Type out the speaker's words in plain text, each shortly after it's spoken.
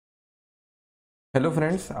Hello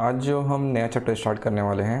friends, आज जो हम नया चैप्टर स्टार्ट करने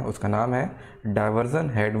वाले हैं उसका नाम है डाइवर्जन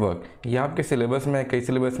हेडवर्क। ये आपके सिलेबस में कई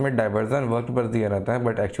सिलेबस में डाइवर्जन वर्क पर दिया रहता है,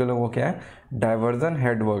 बट एक्चुअली वो क्या है, डाइवर्जन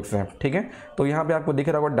हेडवर्क्स है। ठीक है, तो यहाँ पे आपको दिख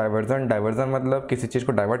रहा होगा डाइवर्जन। डाइवर्जन मतलब किसी चीज़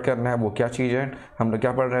को डाइवर्ट करना है। वो क्या चीज़ है, हम लोग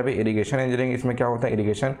क्या पढ़ रहे हैं अभी, इरीगेशन इंजीनियरिंग। इसमें क्या होता है,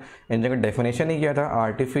 इरीगेशन इंजीनियरिंग का डेफिनेशन ही किया था,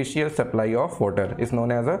 artificial supply of water is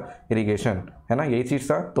known as a irrigation, है ना, यही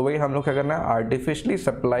चीज़ था। तो वही हम लोग क्या करना है, आर्टिफिशियली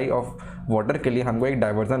सप्लाई ऑफ वाटर के लिए हमको एक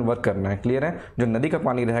डाइवर्जन वर्क करना है। क्लियर है, जो नदी का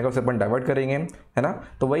पानी रहेगा उसे अपन डाइवर्ट करेंगे, है ना।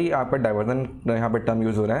 तो वही आपका डाइवर्जन यहाँ पे टर्म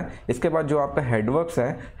यूज़ हो रहा है। इसके बाद जो आपका हेडवर्क्स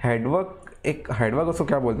है, हेडवर्क उसको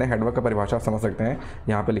क्या बोलते हैं, हेडवर्क का परिभाषा आप समझ सकते हैं,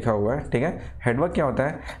 यहाँ पे लिखा हुआ है। ठीक है, हेडवर्क क्या होता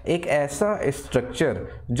है, एक ऐसा स्ट्रक्चर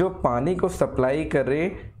जो पानी को सप्लाई करे,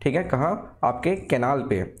 ठीक है, कहाँ, आपके कैनाल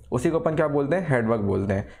पे, उसी को अपन क्या बोलते हैं, हेडवर्क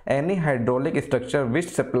बोलते हैं। Any hydraulic structure which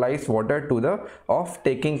supplies water to the of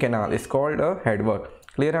taking canal is called a headwork.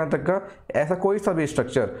 Clear है यहाँ तक का। ऐसा कोई सा भी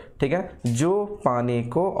स्ट्रक्चर, ठीक है, जो पानी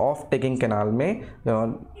को ऑफ टेकिंग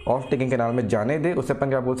कैनाल में जाने दे, उसे अपन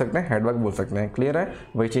क्या बोल सकते हैं, हेडवर्क बोल सकते हैं। क्लियर है,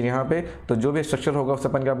 वही चीज़ यहाँ पे। तो जो भी स्ट्रक्चर होगा उसे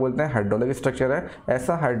अपन क्या बोलते हैं, हाइड्रोलिक स्ट्रक्चर है।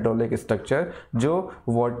 ऐसा हाइड्रोलिक स्ट्रक्चर जो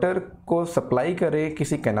वाटर को सप्लाई करे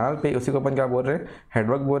किसी कैनाल पे, उसी को अपन क्या बोल रहे हैं,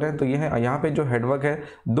 हेडवर्क बोल रहे हैं। तो ये है, यहाँ पे जो हेडवर्क है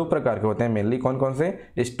दो प्रकार के होते हैं मेनली। कौन कौन से,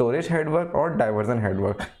 स्टोरेज हेडवर्क और डाइवर्जन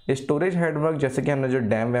हेडवर्क। स्टोरेज हेडवर्क जैसे कि हमने जो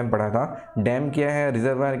डैम वैम पढ़ा था, डैम क्या है,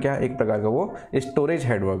 रिजर्वायर क्या है, एक प्रकार का वो स्टोरेज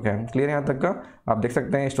हेडवर्क है। क्लियर यहाँ तक का, आप देख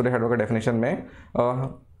सकते हैं स्टोरेज हेडवर्क का डेफिनेशन में।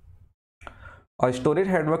 A storage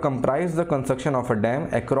headwork comprises the construction of a dam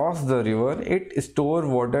across the river. It stores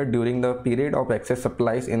water during the period of excess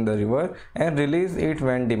supplies in the river and release it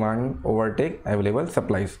when demand overtake available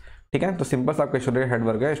supplies. ठीक है, तो simple सा आपका storage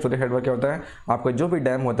headwork है। Storage headwork क्या होता है, आपका जो भी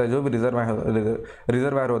डैम होता है, जो भी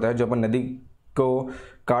रिजर्वायर होता है, जो अपन नदी को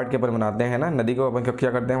काट के अपन बनाते हैं ना, नदी को अपन क्या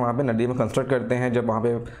करते हैं, वहाँ पे नदी में कंस्ट्रक्ट करते हैं जब वहाँ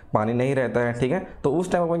पे पानी नहीं रहता है। ठीक है, तो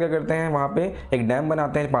उस टाइम अपन क्या करते हैं, वहाँ पे एक डैम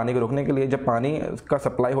बनाते हैं पानी को रोकने के लिए। जब पानी का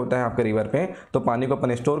सप्लाई होता है आपके रिवर पे, तो पानी को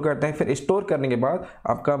अपन स्टोर करते हैं। फिर स्टोर करने के बाद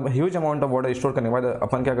आपका huge amount of water store करने के बाद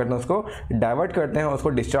अपन क्या करते हैं, उसको डाइवर्ट करते हैं, उसको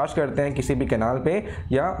डिस्चार्ज करते हैं किसी भी कैनाल पे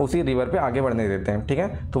या उसी रिवर पे आगे बढ़ने देते हैं। ठीक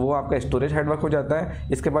है, तो वो आपका स्टोरेज हेडवर्क हो जाता है।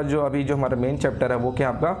 इसके बाद जो अभी जो हमारा मेन चैप्टर है वो क्या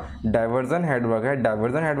आपका डाइवर्जन हेडवर्क है।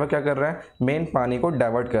 डाइवर्जन हेडवर्क क्या कर रहा है, मेन पानी को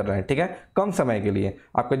डाइवर्ट कर रहा है। ठीक है, कम समय के लिए।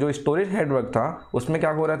 आपका जो स्टोरेज हेडवर्क था उसमें क्या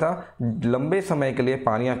हो रहा था, लंबे समय के लिए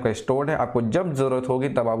पानी आपका स्टोर्ड है, आपको जब जरूरत होगी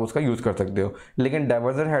तब आप उसका यूज कर सकते हो। लेकिन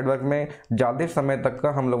डाइवर्जन हेडवर्क में ज़्यादा समय तक का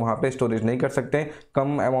हम लोग वहाँ पे स्टोरेज नहीं कर सकते,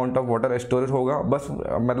 कम अमाउंट ऑफ वाटर स्टोरेज होगा बस।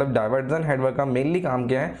 मतलब डाइवर्जन हेडवर्क का मेनली काम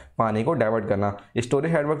क्या है, पानी को डाइवर्ट करना।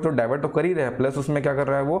 स्टोरेज हेडवर्क तो डाइवर्ट तो कर ही रहा है, प्लस उसमें क्या कर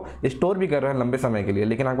रहा है, वो स्टोर भी कर रहा है लंबे समय के लिए।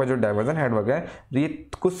 लेकिन आपका जो डाइवर्जन हेडवर्क है ये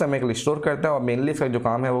कुछ समय के लिए स्टोर करता है, और मेनली इसका जो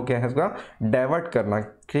काम है वो क्या है, इसका डाइवर्ट करना।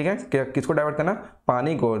 ठीक है, किसको डाइवर्ट करना,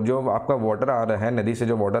 पानी को, जो आपका वाटर आ रहा है नदी से,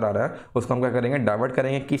 जो वाटर आ रहा है उसको हम क्या करेंगे, डाइवर्ट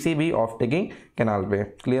करेंगे किसी भी ऑफ टेकिंग कैनाल पे।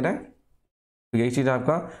 क्लियर है, तो यही चीज़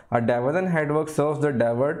आपका diversion headwork serves the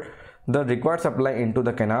divert the required supply into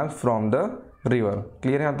the canal from the river.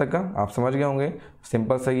 Clear है, यहाँ तक का आप समझ गए होंगे।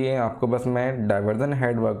 सिंपल सही है, आपको बस मैं डाइवर्जन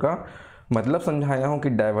हेडवर्क का मतलब समझाया हूँ कि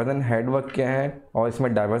डाइवर्जन हेडवर्क क्या है, और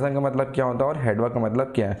इसमें डाइवर्जन का मतलब क्या होता है और हेडवर्क का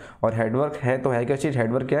मतलब क्या है। और हेडवर्क है तो है क्या चीज़,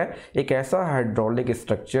 हेडवर्क क्या है, एक ऐसा हाइड्रोलिक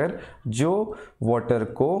स्ट्रक्चर जो वाटर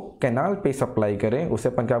को कैनाल पे सप्लाई करे, उसे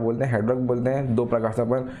अपन क्या बोलते हैं, हेडवर्क बोलते हैं। दो प्रकार से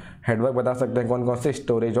अपन हेडवर्क बता सकते हैं, कौन कौन से,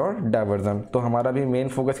 स्टोरेज और डाइवर्जन। तो हमारा भी मेन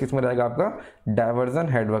फोकस किस में रहेगा, आपका डाइवर्जन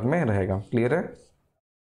हेडवर्क में रहेगा। क्लियर है,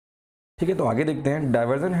 ठीक है। तो आगे देखते हैं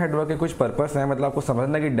डाइवर्जन हेडवर्क के कुछ पर्पस हैं। मतलब आपको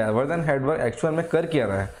समझना है कि डाइवर्जन हेडवर्क एक्चुअल में कर क्या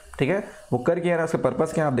रहा है। ठीक है, वो कर क्या रहा है, उसके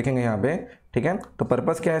पर्पस क्या है आप देखेंगे यहाँ पे। ठीक है, तो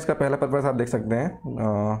पर्पस क्या है इसका, पहला पर्पस आप देख सकते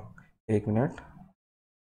हैं, एक मिनट।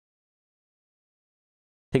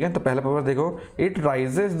 ठीक है, तो पहला पर्पस देखो, it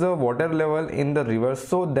rises the water level in the river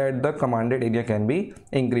so that the commanded area can be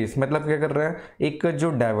increase. मतलब क्या कर रहा है, एक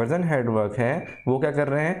जो डाइवर्जन हेडवर्क है वो क्या कर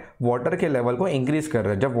रहे हैं, वाटर के लेवल को इंक्रीज कर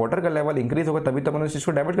रहे हैं। जब वाटर का लेवल इंक्रीज होगा तभी तो अपन उस चीज़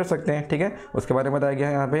को डाइवर्ट कर सकते हैं। ठीक है, उसके बारे में बताया गया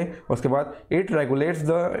है यहाँ पे। उसके बाद it regulates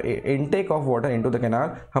the intake of water into the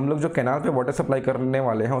canal. हम लोग जो कैनाल पे वाटर सप्लाई करने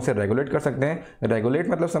वाले हैं उसे रेगुलेट कर सकते हैं। रेगुलेट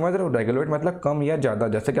मतलब समझ रहे हो, रेगुलेट मतलब कम या ज़्यादा।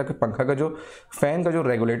 जैसे कि आपके पंखा का जो फैन का जो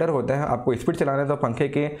रेगुलेटर होता है, आपको स्पीड चलाना है तो पंखे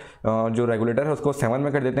के जो रेगुलेटर है उसको 7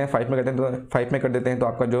 में कर देते हैं, 5 में करते हैं, तो 5 में कर देते हैं, तो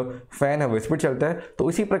आपका जो फैन है वो स्पीड चलता है। तो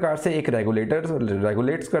इसी प्रकार से एक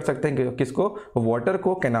रेगुलेट्स कर सकते हैं किसको, वाटर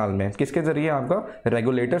को कैनाल में, किसके जरिए, आपका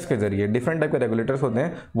रेगुलेटर्स के जरिए। डिफरेंट टाइप के रेगुलेटर्स होते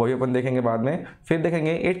हैं, वही अपन देखेंगे बाद में। फिर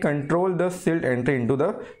देखेंगे it control the silt entry into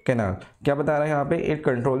the canal. क्या बता रहा है यहाँ पे, it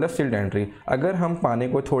control the silt entry. अगर हम पानी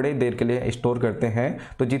को थोड़ी देर के लिए स्टोर करते हैं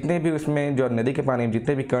तो जितने भी उसमें जो नदी के पानी में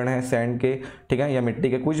जितने भी कण हैं सैंड के, ठीक है, या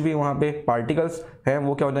मिट्टी के, कुछ भी वहाँ पे पार्टिकल्स हैं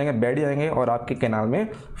वो क्या हो जाएंगे, बैठ जाएंगे और आपके कैनाल में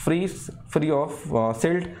फ्री ऑफ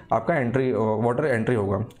सिल्ट आपका एंट्री वाटर एंट्री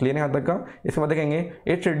होगा। क्लियर है यहाँ तक का। इसके बाद देखेंगे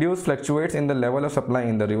it reduce fluctuates in the level of supply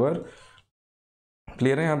in the river.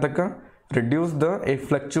 Clear है यहाँ तक का। Reduce the A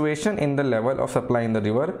fluctuation in the level of supply in the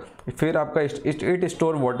river. फिर आपका it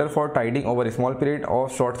store water for tidying over small period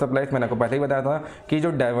of short supplies. मैंने आपको पहले ही बताया था कि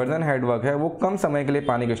जो डाइवर्जन हेडवर्क है वो कम समय के लिए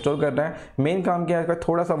पानी को स्टोर कर रहा है। मेन काम क्या है इसका,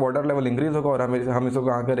 थोड़ा सा वाटर लेवल इंक्रीज होगा और हम इसको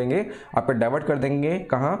कहाँ करेंगे, आपका डाइवर्ट कर देंगे,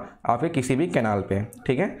 कहाँ, आपके किसी भी कैनाल पे।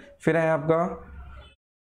 ठीक है। फिर है आपका,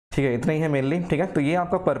 ठीक है, इतना ही है मेनली। ठीक है, तो ये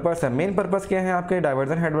आपका पर्पस है। मेन पर्पस क्या है आपके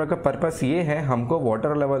डाइवर्जन हेडवर्क का पर्पस ये है, हमको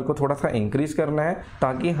वाटर लेवल को थोड़ा सा इंक्रीज करना है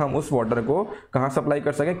ताकि हम उस वाटर को कहाँ सप्लाई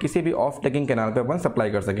कर सकें, किसी भी ऑफ टेकिंग कैनाल पे अपन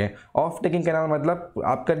सप्लाई कर सकें। ऑफ टेकिंग कैनाल मतलब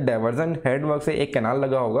आपका डाइवर्जन हेडवर्क से एक कैनाल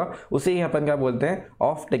लगा होगा, उसे ही अपन क्या बोलते हैं,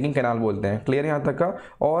 ऑफ टेकिंग कैनाल बोलते हैं। क्लियर यहाँ तक का।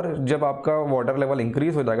 और जब आपका वाटर लेवल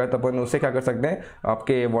इंक्रीज हो जाएगा तो अपन उससे क्या कर सकते हैं,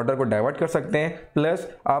 आपके वाटर को डाइवर्ट कर सकते हैं, प्लस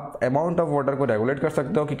आप अमाउंट ऑफ वाटर को रेगुलेट कर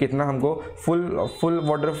सकते हो कि कितना हमको फुल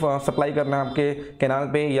वाटर सप्लाई करना है आपके कैनाल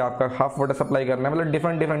पे या आपका हाफ वाटर सप्लाई करना है। मतलब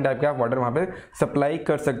डिफरेंट टाइप के आप वाटर वहाँ पे सप्लाई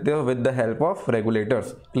कर सकते हो with the help of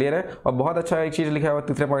regulators. Clear है। और बहुत अच्छा एक चीज़ लिखा हुआ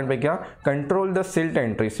तीसरे पॉइंट पे, क्या, control the silt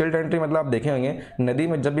entry. Silt entry मतलब आप देखे होंगे नदी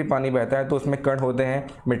में जब भी पानी बहता है तो उसमें कण होते हैं,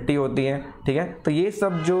 मिट्टी होती है। ठीक है, तो ये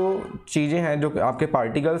सब जो चीज़ें हैं, जो आपके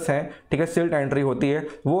पार्टिकल्स हैं, ठीक है, सिल्ट एंट्री होती है,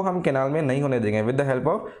 वो हम कैनाल में नहीं होने देंगे विद द हेल्प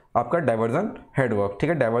ऑफ आपका डाइवर्जन हेडवर्क। ठीक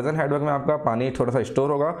है, डाइवर्जन हेडवर्क में आपका पानी थोड़ा सा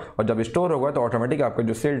स्टोर होगा और जब स्टोर होगा तो ऑटोमेटिक आपका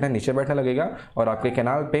जो सिल्ट है नीचे बैठने लगेगा और आपके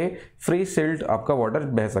कैनाल पे फ्री सिल्ट आपका वाटर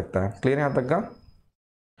बह सकता है। क्लियर है यहाँ तक का।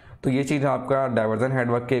 तो ये चीज़ आपका डाइवर्जन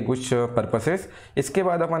हेडवर्क के कुछ पर्पसेस। इसके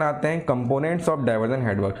बाद अपन आते हैं कंपोनेंट्स ऑफ डाइवर्जन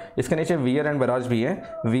हेडवर्क। इसके नीचे वियर एंड बैराज भी है।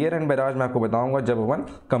 वियर एंड बैराज मैं आपको बताऊंगा जब अपन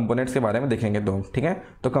कंपोनेंट्स के बारे में देखेंगे तो। ठीक है,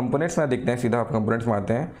 तो कंपोनेंट्स में देखते हैं, सीधा आप कंपोनेंट्स में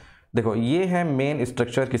आते हैं। देखो ये है मेन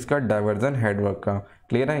स्ट्रक्चर किसका, डाइवर्जन हेडवर्क का।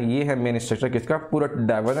 क्लियर है, ये है मेन स्ट्रक्चर किसका, पूरा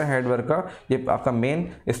डाइवर्जन हेडवर्क का। ये आपका मेन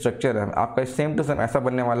स्ट्रक्चर है आपका, सेम टू सेम ऐसा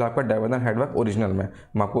बनने वाला है आपका डाइवर्जन हेडवर्क ओरिजिनल में।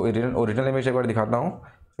 मैं आपको ओरिजिनल इमेज एक बार दिखाता हूँ,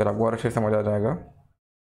 फिर आपको और अच्छे से समझ आ जाएगा।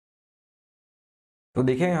 तो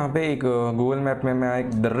देखिए यहाँ पे एक गूगल मैप में मैं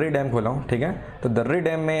एक दर्री डैम खोला हूँ। ठीक है, तो दर्री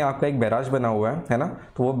डैम में आपका एक बैराज बना हुआ है ना।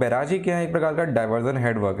 तो वो बैराज ही क्या है, एक प्रकार का डाइवर्जन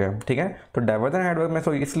हेडवर्क है। ठीक है, तो डाइवर्जन हेडवर्क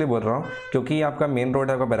मैं इसलिए बोल रहा हूँ क्योंकि ये आपका मेन रोड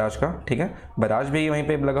है आपका बैराज का। ठीक है, बैराज भी वहीं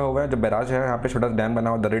पे लगा हुआ है। जो बैराज है यहाँ पे छोटा डैम बना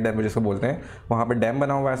हुआ है, दर्री डैम जिसको बोलते हैं, वहाँ पे डैम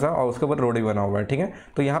बना हुआ है ऐसा, और उसके ऊपर रोड भी बना हुआ है। ठीक है,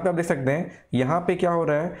 तो यहाँ पे आप देख सकते हैं यहाँ पे क्या हो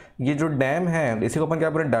रहा है, ये जो डैम है इसी को अपन क्या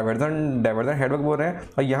बोल रहे हैं, डाइवर्जन हेडवर्क बोल रहे हैं।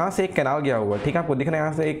 और यहाँ से एक कैनाल गया हुआ है। ठीक है, आपको दिख रहा है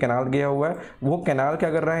यहाँ से एक कैनाल गया हुआ है। वो कैनाल क्या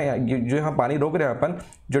कर रहा है, जो यहाँ पानी रोक रहे हैं अपन,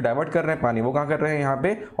 जो डाइवर्ट कर रहे हैं पानी, वो कहाँ कर रहे हैं, यहाँ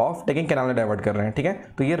पे ऑफ टेकिंग कैनाल में डाइवर्ट कर रहे हैं। ठीक है,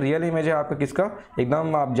 तो ये रियल इमेज है आपका किसका,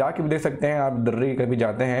 एकदम आप जाके भी देख सकते हैं। आप दर्री कभी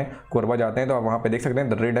जाते हैं, कोरबा जाते हैं तो आप वहाँ पे देख सकते हैं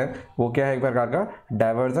दर्री डैम, वो क्या है, एक प्रकार का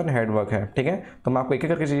डाइवर्जन हेडवर्क है। ठीक है, तो मैं आपको एक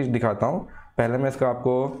एक करके चीज़ दिखाता हूँ। पहले मैं इसका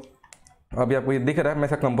आपको, अभी आपको ये दिख रहा है, मैं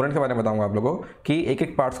इसका कंपोनेंट के बारे में बताऊँगा आप लोगों को कि एक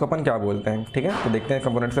एक पार्ट्स को अपन क्या बोलते हैं। ठीक है, तो देखते हैं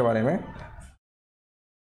कंपोनेंट्स के बारे में।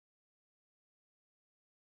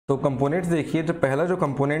 तो कंपोनेंट्स देखिए, जो पहला जो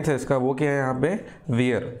कंपोनेंट्स है इसका वो क्या है यहाँ पे,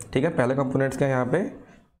 वियर। ठीक है, पहला कंपोनेंट्स क्या है यहाँ पे,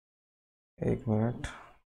 एक मिनट।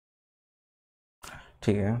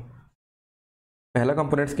 ठीक है, पहला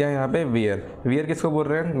कंपोनेंट्स क्या है यहाँ पे, वियर। वियर किसको बोल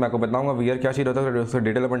रहे हैं मैं आपको बताऊंगा वियर क्या चीज़ होता है, उसका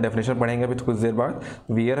डिटेल अपन डेफिनेशन पढ़ेंगे अभी कुछ देर बाद।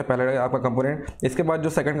 वियर है पहला आपका कंपोनेंट। इसके बाद जो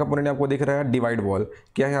सेकंड कंपोनेंट आपको दिख रहा है, डिवाइड वॉल।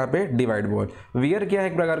 क्या है यहाँ पे, डिवाइड वॉल। वियर क्या है,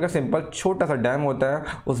 एक प्रकार का सिंपल छोटा सा डैम होता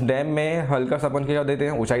है। उस डैम में हल्का सा अपन क्या देते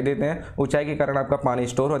हैं, ऊंचाई देते हैं। ऊंचाई के कारण आपका पानी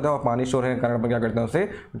स्टोर होता है और पानी स्टोर होने के कारण अपन क्या करते हैं, उसे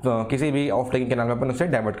किसी भी ऑफ टेकिंग कैनाल में अपन उसे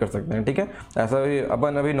डाइवर्ट कर सकते हैं। ठीक है, ऐसा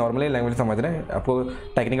अपन अभी नॉर्मली लैंग्वेज समझ रहे हैं, आपको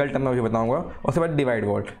टेक्निकल टर्म में अभी बताऊंगा। उसके बाद डिवाइड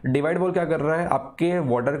वॉल। डिवाइड वॉल क्या कर रहा है, आपके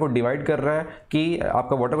वाटर को डिवाइड कर रहा है, कि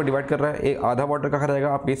आपका वाटर को डिवाइड कर रहा है। एक आधा वाटर कहाँ रहेगा,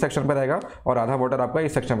 आपके इस सेक्शन पर रहेगा और आधा वाटर आपका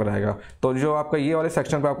इस सेक्शन पर रहेगा। तो जो आपका ये वाले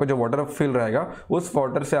सेक्शन पर आपका जो वाटर फिल रहेगा, उस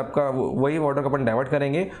वाटर से आपका वही वाटर को अपन डाइवर्ट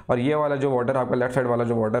करेंगे और ये वाला जो वाटर आपका लेफ्ट साइड वाला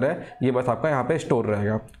जो वाटर है, ये बस आपका यहाँ पे स्टोर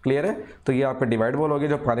रहेगा। क्लियर है, तो ये आपका डिवाइड वॉल हो गया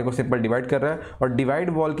जो पानी को सिंपल डिवाइड कर रहा है। और डिवाइड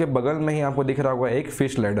वॉल के बगल में ही आपको दिख रहा होगा एक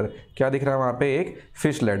फिश लैडर। क्या दिख रहा है वहाँ पे, एक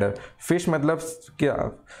फिश लैडर। फिश मतलब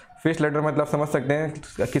क्या, फिश लैडर मतलब समझ सकते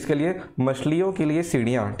हैं किसके लिए, मछलियों के लिए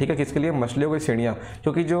सीढ़ियाँ। ठीक है, किसके लिए, मछलियों की सीढ़ियाँ।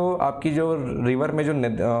 क्योंकि जो आपकी जो रिवर में जो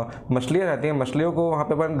मछलियाँ रहती हैं, मछलियों को वहाँ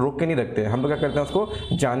पे अपन रोक के नहीं रखते हैं, हम लोग क्या करते हैं,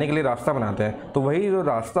 उसको जाने के लिए रास्ता बनाते हैं। तो वही जो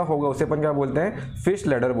रास्ता होगा उसे अपन क्या बोलते हैं, फिश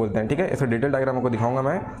लैडर बोलते हैं। ठीक है, इसका डिटेल डायग्राम आपको दिखाऊंगा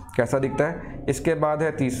मैं कैसा दिखता है। इसके बाद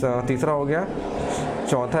है तीसरा हो गया।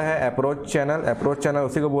 चौथा है अप्रोच चैनल। अप्रोच चैनल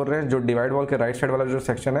उसी को बोल रहे हैं जो डिवाइड वॉल के राइट साइड वाला जो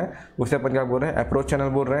सेक्शन है उसे अपन क्या बोल रहे हैं, अप्रोच चैनल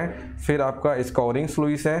बोल रहे हैं। फिर आपका स्कोरिंग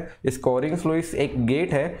स्लुइस है। स्कोरिंग स्लुइस एक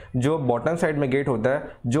गेट है जो बॉटम साइड में गेट होता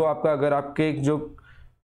है, जो आपका अगर आपके जो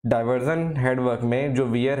डाइवर्जन हेडवर्क में जो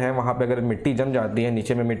वियर है वहाँ पे अगर मिट्टी जम जाती है,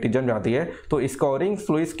 नीचे में मिट्टी जम जाती है, तो स्कोरिंग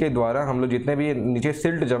फ्लूइड्स के द्वारा हम लोग जितने भी नीचे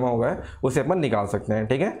सिल्ट जमा हुआ है उसे अपन निकाल सकते हैं।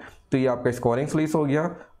 ठीक है, तो ये आपका स्कोरिंग फ्लूइड्स हो गया।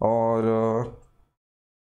 और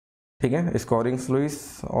ठीक है, स्कोरिंग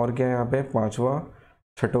फ्लूइड्स और क्या है यहाँ पे, पांचवा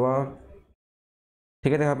छठवा।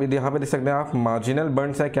 ठीक है, यहाँ पे देख सकते हैं आप, मार्जिनल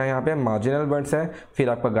बर्न्स है, क्या यहाँ पे मार्जिनल बर्न्स है। फिर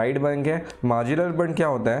आपका गाइड बैंक है। मार्जिनल बर्न क्या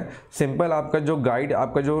होता है, सिंपल आपका जो गाइड,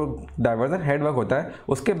 आपका जो डाइवर्जन हेडवर्क होता है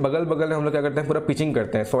उसके बगल बगल में हम लोग क्या करते हैं, पूरा पिचिंग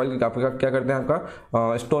करते हैं, सॉइल आपका क्या करते हैं,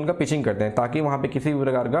 आपका स्टोन का पिचिंग करते हैं, ताकि वहाँ पे किसी भी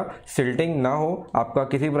प्रकार का सिल्टिंग ना हो। आपका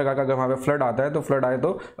किसी भी प्रकार का अगर वहाँ पे फ्लड आता है तो फ्लड आए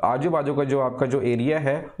तो आजू बाजू का जो आपका जो एरिया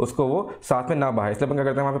है उसको वो साथ में ना बहाए, इसलिए अपन क्या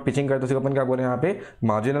करते हैं, वहाँ पे पिचिंग करते हैं, उसको अपन क्या बोल रहे हैं यहाँ पे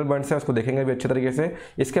मार्जिनल बर्न्स है, उसको देखेंगे भी अच्छे तरीके से।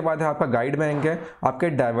 इसके बाद है आपका गाइड बैंक है। आपके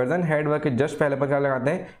डाइवर्जन हेडवर्क के जस्ट पहले पर क्या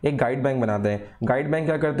लगाते हैं, एक गाइड बैंक बनाते हैं। गाइड बैंक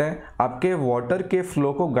क्या करते हैं, आपके वाटर के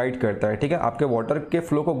फ्लो को गाइड करता है। ठीक है, आपके वाटर के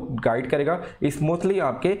फ्लो को गाइड करेगा स्मूथली,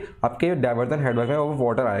 आपके डाइवर्जन हेडवर्क में वो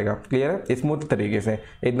वाटर आएगा। क्लियर है, स्मूथ तरीके से,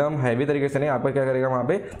 एकदम हैवी तरीके से नहीं, आपका क्या करेगा, वहाँ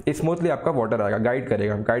पे स्मूथली आपका वाटर आएगा, गाइड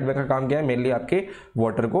करेगा। गाइड बैंक का काम क्या है, मेनली आपके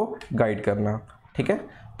वाटर को गाइड करना। ठीक है,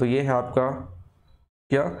 तो ये है आपका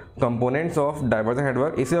क्या, कंपोनेंट्स ऑफ डाइवर्जन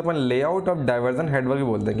हेडवर्क। इसे अपन लेआउट ऑफ डाइवर्जन हेडवर्क भी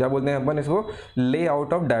बोलते हैं। क्या बोलते हैं अपन इसको,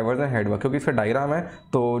 लेआउट ऑफ डाइवर्जन हेडवर्क, क्योंकि इसका डायग्राम है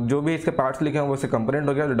तो जो भी इसके पार्ट्स लिखे हैं वो इससे कंपोनेंट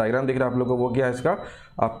हो गया। जो डायग्राम दिख रहा है आप लोगों को वो क्या है, इसका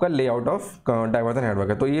आपका लेआउट ऑफ डाइवर्जन हेडवर्क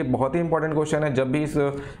है। तो ये बहुत ही इंपॉर्टेंट क्वेश्चन है। जब भी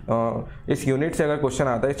इस यूनिट से अगर क्वेश्चन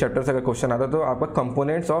आता है, इस चैप्टर से अगर क्वेश्चन आता है, तो आपका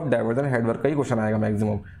कंपोनेंट्स ऑफ डाइवर्जन हेडवर्क का ही क्वेश्चन आएगा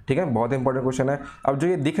मैक्सिमम। ठीक है, बहुत इंपॉर्टेंट क्वेश्चन है। अब जो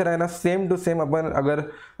ये दिख रहा है ना, सेम टू सेम अपन, अगर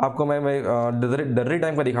आपको मैं दर्री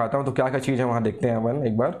डैम का दिखाता हूँ तो क्या क्या चीज़ है वहाँ देखते हैं अपन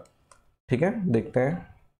एक बार। ठीक है, देखते हैं।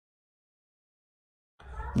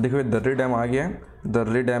 देखो दर्री डैम आ गया है।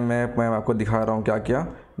 दर्री डैम में मैं आपको दिखा रहा हूँ क्या क्या।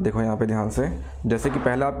 देखो यहाँ पे ध्यान से, जैसे कि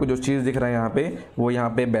पहले आपको जो चीज़ दिख रहा है यहाँ पे, वो यहाँ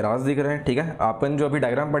पे बैराज दिख रहे हैं। ठीक है, अपन जो अभी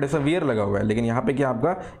डायग्राम पढ़े सब वियर लगा हुआ है, लेकिन यहाँ पे क्या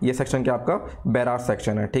आपका ये सेक्शन क्या आपका बैराज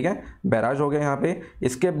सेक्शन है। ठीक है, बैराज हो गया यहाँ पे।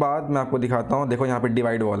 इसके बाद मैं आपको दिखाता हूँ, देखो यहाँ पे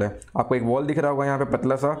डिवाइड वॉल है। आपको एक वॉल दिख रहा होगा यहाँ पे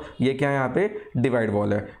पतला सा, ये क्या है, यहाँ पे डिवाइड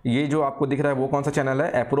वॉल है। ये जो आपको दिख रहा है वो कौन सा चैनल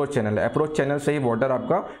है, अप्रोच चैनल है। अप्रोच चैनल से ही वाटर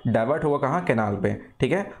आपका डाइवर्ट होगा कहाँ, कैनाल पे।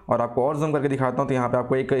 ठीक है, और आपको और जूम करके दिखाता हूँ, तो यहाँ पे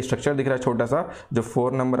आपको एक स्ट्रक्चर दिख रहा है छोटा सा, जो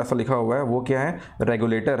 4 नंबर ऐसा लिखा हुआ है, वो क्या है,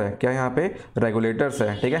 रेगुलेटर है। क्या यहाँ पे रेगुलेटर्स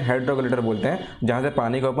है। ठीक है, हेड रेगुलेटर बोलते हैं, जहाँ से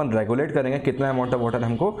पानी को अपन रेगुलेट करेंगे कितना अमाउंट ऑफ वाटर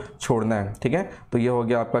हमको छोड़ना है। ठीक है, तो ये हो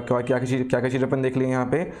गया आपका क्या क्या चीज़ अपन देख लिए यहाँ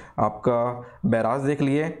पे, आपका बैराज देख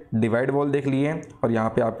लिए, डिवाइड वॉल देख लिए, और यहाँ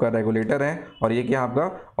पे आपका रेगुलेटर है। और ये क्या आपका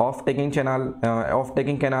of taking channel, of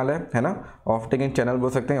taking canal है ना, ऑफ टेकिंग चैनल बोल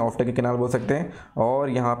सकते हैं, ऑफ टेकिंग कैनाल बोल सकते हैं। और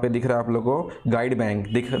यहाँ पे दिख रहा है आप लोगों को गाइड बैंक।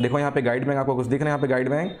 देखो यहाँ पे गाइड बैंक, आपको कुछ दिख रहा है यहाँ पे गाइड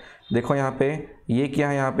बैंक। देखो यहाँ पे ये क्या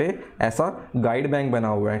है, यहाँ पे ऐसा गाइड बैंक बना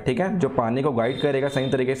हुआ है। ठीक है, जो पानी को गाइड करेगा सही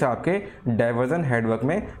तरीके से आपके डाइवर्जन हेडवर्क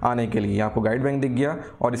में आने के लिए। आपको गाइड बैंक दिख गया।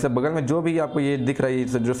 और इससे बगल में जो भी आपको ये दिख रहा है,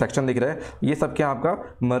 जो सेक्शन दिख रहा है, ये सब क्या आपका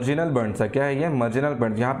मार्जिनल बर्न्स है। क्या है ये, मार्जिनल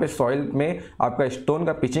बर्न्स। यहाँ पे सॉइल में आपका स्टोन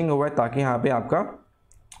का पिचिंग हुआ है, ताकि यहाँ पे आपका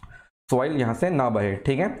सॉइल यहाँ से ना बहे।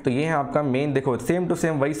 ठीक है, तो ये है आपका मेन। देखो सेम टू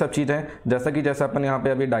सेम वही सब चीज़ है, जैसा अपन यहाँ पे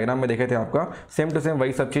अभी डायग्राम में देखे थे, आपका सेम टू सेम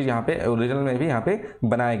वही सब चीज़ यहाँ पे ओरिजिनल में भी यहाँ पे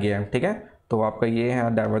बनाया गया है। ठीक है, तो आपका ये है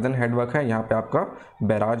डाइवर्जन हेडवर्क है, यहाँ पे आपका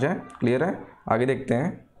बैराज है। क्लियर है, आगे देखते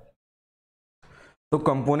हैं। तो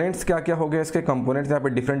कंपोनेंट्स क्या क्या हो गए इसके, कंपोनेंट्स यहाँ पे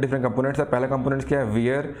डिफरेंट कंपोनेंट्स है। पहला कंपोनेंट्स क्या है,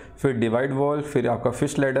 वियर, फिर डिवाइड वॉल, फिर आपका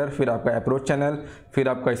फिश लैडर, फिर आपका अप्रोच चैनल, फिर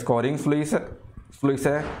आपका स्कोरिंग फ्लूइड्स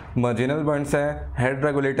है, मार्जिनल बर्न्स है, हेड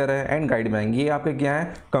रेगुलेटर है, एंड गाइड बैंक। ये आपके क्या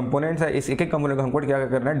है, कंपोनेंट्स है। इस एक एक कंपोनेंट को हमको क्या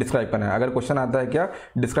करना है, डिस्क्राइब करना है। अगर क्वेश्चन आता है क्या,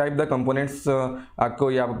 डिस्क्राइब द कंपोनेंट्स, आपको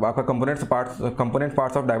या आपका component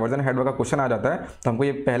parts of diversion headwork का क्वेश्चन आ जाता है, तो हमको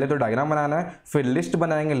ये पहले तो डायग्राम बनाना है, फिर लिस्ट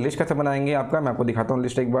बनाएंगे। लिस्ट कैसे बनाएंगे आपका, मैं आपको दिखाता हूँ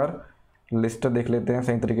लिस्ट। एक बार लिस्ट देख लेते हैं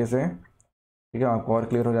सही तरीके से। ठीक है, आपको और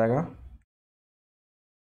क्लियर हो जाएगा।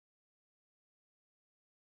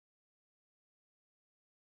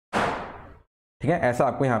 ठीक है, ऐसा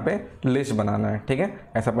आपको यहाँ पे लिस्ट बनाना है। ठीक है,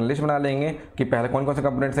 ऐसा अपन लिस्ट बना लेंगे कि पहले कौन कौन से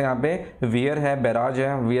कंपोनेंट्स हैं। यहाँ पे वियर है, बैराज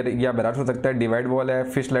है, वियर या बैराज हो सकता है, डिवाइड वॉल है,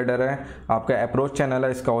 फिश लैडर है, आपका अप्रोच चैनल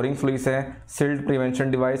है, स्कोरिंग फ्लूइड्स है, silt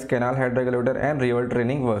prevention device, canal head regulator, and river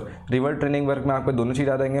training work. River training work में आपको दोनों चीज़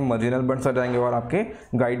आ जाएंगे, मार्जिनल बर्न्स आ जाएंगे और आपके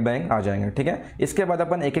गाइड बैंक आ जाएंगे। ठीक है, इसके बाद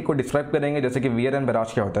अपन एक एक को डिस्क्राइब करेंगे, जैसे कि वियर एंड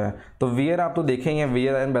बैराज क्या होता है। तो वियर आप तो देखेंगे,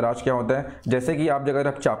 वियर एंड बैराज क्या होता है। जैसे कि आप अगर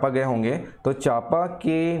आप चापा गए होंगे, तो चापा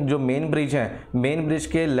के जो मेन ब्रिज है, मेन ब्रिज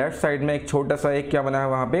के लेफ्ट साइड में एक छोटा सा एक क्या बना है,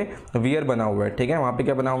 वहाँ पे वियर बना हुआ है। ठीक है, वहाँ पे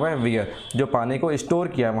क्या बना हुआ है, वियर, जो पानी को स्टोर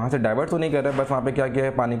किया है, वहाँ से डाइवर्ट तो नहीं कर रहा है, बस वहाँ पे क्या किया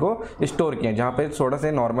है, पानी को स्टोर किया है, जहाँ पे थोड़ा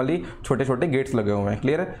से नॉर्मली छोटे छोटे गेट्स लगे हुए हैं।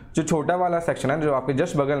 क्लियर है, जो छोटा वाला सेक्शन है, जो आपके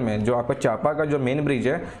जस्ट बगल में, जो आपका चापा का जो मेन ब्रिज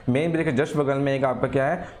है, मेन ब्रिज के जस्ट बगल में एक आपका क्या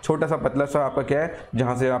है, छोटा सा पतला सा आपका क्या है,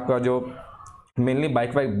 जहाँ से आपका जो मेनली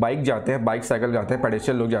बाइक जाते हैं, बाइक साइकिल जाते हैं,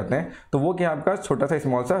 पेडेस्ट्रियन लोग जाते हैं, तो वो क्या आपका छोटा सा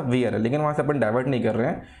स्मॉल सा वियर है, लेकिन वहाँ से अपन डाइवर्ट नहीं कर रहे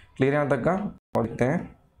हैं। क्लियर यहाँ तक का? और देखते हैं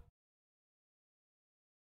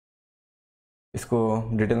इसको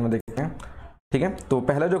डिटेल में देखते हैं। ठीक है, तो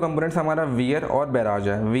पहला जो कंपोनेंट्स हमारा वियर और बैराज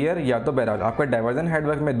है। वियर या तो बैराज, आपका डाइवर्जन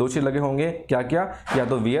हेडवर्क में दो चीज लगे होंगे, क्या क्या? या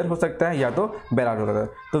तो वियर हो सकता है या तो बैराज हो सकता है।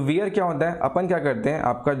 तो वियर क्या होता है? अपन क्या करते हैं,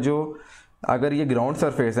 आपका जो अगर ये ग्राउंड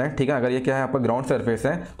सरफेस है, ठीक है, अगर ये क्या है आपका ग्राउंड सरफेस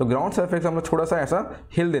है, तो ग्राउंड सरफेस हम लोग थोड़ा सा ऐसा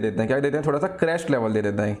हिल दे देते हैं। क्या देते हैं? थोड़ा सा क्रैश लेवल दे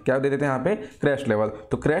देते हैं। क्या दे देते हैं यहाँ पे? Crash level.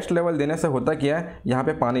 तो क्रैश लेवल देने से होता क्या है, यहाँ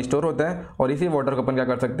पे पानी स्टोर होता है और इसी वाटर को अपन क्या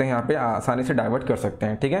कर सकते हैं, यहाँ पे आसानी से डाइवर्ट कर सकते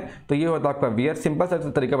हैं। ठीक है, तो ये होता है आपका वियर। सिंपल सा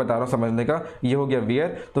तरीका बता रहा हूँ समझने का, ये हो गया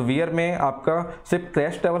वियर। तो वियर में आपका सिर्फ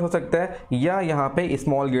क्रैश लेवल हो सकता है या यहाँ पे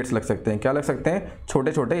स्मॉल गेट्स लग सकते हैं। क्या लग सकते हैं?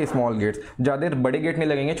 छोटे छोटे स्मॉल गेट्स। ज़्यादा बड़े गेट नहीं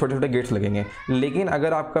लगेंगे, छोटे छोटे गेट्स लगेंगे। लेकिन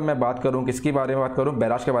अगर आपका मैं बात करूँ, किसकी बारे में बात करूँ,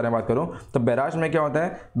 बैराज के बारे में बात करूं, तो बैराज में क्या होता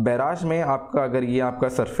है, बैराज में आपका अगर ये आपका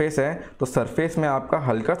सरफेस है तो सरफेस में आपका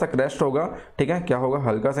हल्का सा क्रैश होगा। ठीक है, क्या होगा?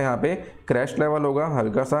 हल्का सा यहाँ पे क्रैश लेवल होगा,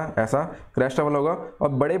 हल्का सा ऐसा क्रैश लेवल होगा और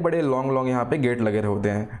बड़े बड़े लॉन्ग यहाँ पे गेट लगे होते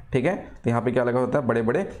हैं। ठीक है, तो यहाँ पे क्या लगा होता है, बड़े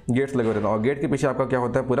बड़े गेट्स लगे होते हैं और गेट के पीछे आपका क्या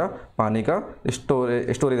होता है, पूरा पानी का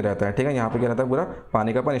स्टोरेज रहता है। ठीक है, यहाँ पे क्या रहता है, पूरा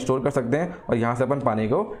पानी का अपन स्टोर कर सकते हैं और यहाँ से अपन पानी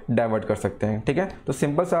को डाइवर्ट कर सकते हैं। ठीक है, तो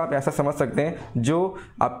सिंपल सा आप ऐसा समझ सकते हैं, जो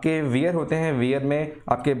आपके वियर होते हैं, वियर में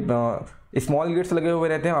आपके स्मॉल गेट्स लगे हुए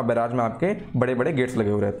रहते हैं और बैराज में आपके बड़े बड़े गेट्स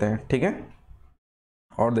लगे हुए रहते हैं। ठीक है,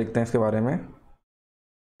 और देखते हैं इसके बारे में,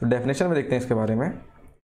 तो डेफिनेशन में देखते हैं इसके बारे में।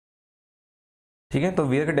 ठीक है, तो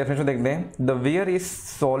वियर के डेफिनेशन देखते हैं। The wear is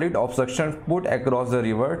solid obstruction put across the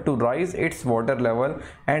river to rise it's water level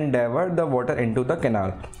and divert the water into the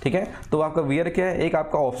canal. ठीक है, तो आपका वियर क्या है, एक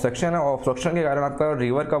आपका ऑब्स्ट्रक्शन है, ऑब्स्ट्रक्शन के कारण आपका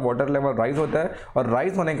रिवर का वाटर लेवल राइज होता है और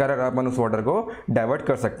राइज होने के कारण अपन उस वाटर को डाइवर्ट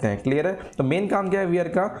कर सकते हैं। क्लियर है, तो मेन काम क्या है वियर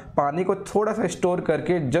का, पानी को थोड़ा सा स्टोर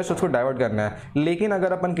करके जस्ट उसको डाइवर्ट करना है। लेकिन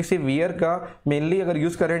अगर अपन किसी वियर का मेनली अगर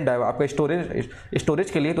यूज करें आपका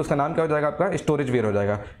स्टोरेज के लिए, तो उसका नाम क्या हो जाएगा, आपका स्टोरेज वियर हो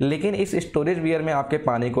जाएगा। लेकिन इस स्टोरेज वियर में आपके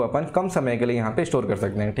पानी को अपन कम समय के लिए यहाँ पे स्टोर कर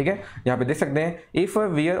सकते हैं। ठीक है, यहाँ पे देख सकते हैं, if a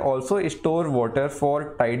weird also store water for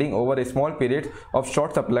tidying over small periods of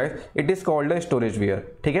short supply, it is called a storage wear.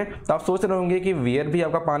 ठीक है, तो आप सोच रहे होंगे कि वियर भी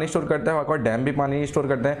आपका पानी स्टोर करता है और आपका डैम भी पानी स्टोर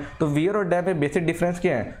करता है, तो वियर और डैम में बेसिक डिफरेंस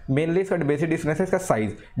क्या है? मेनली इसका बेसिक डिफरेंस है इसका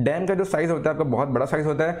साइज। डैम का जो साइज होता है आपका बहुत बड़ा साइज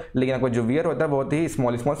होता है, लेकिन आपका जो वियर होता है बहुत ही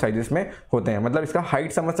स्मॉल साइजेस में होते हैं। मतलब इसका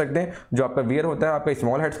हाइट समझ सकते हैं, जो आपका वियर होता है आपका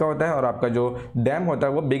स्मॉल हाइट्स का होता है और आपका जो डैम होता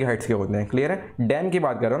है वो बिग हाइट्स के होते हैं। क्लियर है, डैम की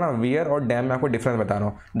बात कर रहा हूँ ना, वियर और डैम में आपको डिफरेंस बता रहा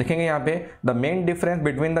हूँ। देखेंगे यहाँ पे, the main difference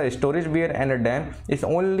between the storage wear and a dam is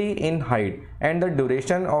only in height and the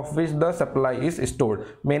duration of which the supply is stored.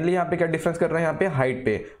 Mainly यहाँ पे क्या डिफरेंस कर रहे हैं, यहाँ पे हाइट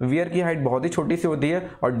पे वियर की हाइट बहुत ही छोटी सी होती है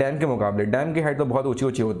और डैम के मुकाबले डैम की हाइट तो बहुत ऊंची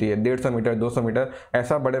ऊंची होती है, 150 मीटर 200 मीटर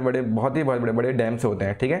ऐसा बड़े बड़े बहुत ही बड़े बड़े डैम से होते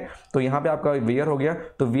हैं। ठीक है, तो यहाँ पे आपका वियर हो गया।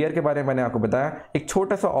 तो वियर के बारे में मैंने आपको बताया, एक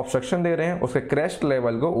छोटा सा ऑब्स्ट्रक्शन दे रहे हैं, उसके क्रेस्ट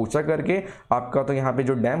लेवल को ऊंचा करके आपका, तो यहाँ पे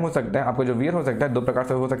जो डैम हो सकता है, आपका जो वियर हो सकता है, दो प्रकार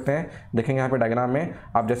से हो सकते हैं। देखेंगे यहाँ पे डायग्राम में,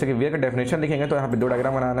 आप जैसे कि वियर का डेफिनेशन लिखेंगे तो यहाँ पे दो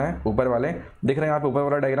डायग्राम बनाना है। ऊपर वाले दिख रहे हैं यहाँ पे, ऊपर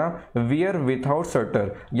वाला डायग्राम वियर विथआउट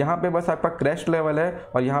शटर, यहाँ पे बस आपका क्रेस्ट लेवल है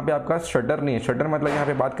और यहाँ पे आपका शटर नहीं है। शटर मतलब यहाँ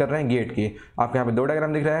पे बात कर रहे हैं गेट की। आपको यहाँ पे दो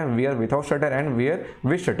डायग्राम दिख रहे हैं, wear without shutter and wear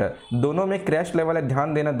with shutter. दोनों में क्रेस्ट लेवल है,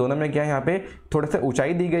 ध्यान देना, दोनों में क्या है, यहाँ पे थोड़ा सा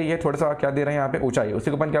ऊंचाई दी गई है, थोड़ा सा क्या दे रहे हैं यहाँ पे ऊंचाई,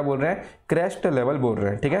 उसी को अपन क्या बोल रहे हैं, क्रेस्ट लेवल बोल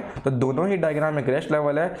रहे हैं। ठीक है, तो दोनों ही डायग्राम में क्रेस्ट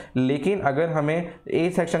लेवल है। लेकिन अगर हमें ए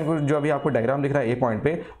सेक्शन को, जो अभी आपको डायग्राम दिख रहा है ए पॉइंट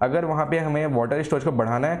पे, अगर वहाँ पे हमें वाटर स्टोरेज को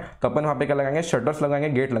बढ़ाना है तो अपन वहाँ पे क्या लगाएंगे, शटर्स लगाएंगे,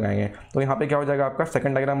 गेट लगाएंगे। तो यहाँ पे क्या हो जाएगा, आपका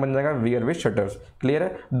सेकंड डायग्राम बन जाएगा वियर विथ शटर्स। क्लियर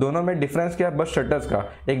है, दोनों में डिफरेंस क्या है, बस शटर्स का।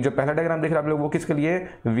 एक जो पहला डायग्राम दिख रहा है आप लोग, वो किसके लिए,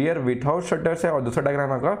 वियर विथआउट शटर्स है और दूसरा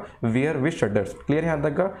डायग्राम आपका वियर विथ शटर्स। क्लियर है यहाँ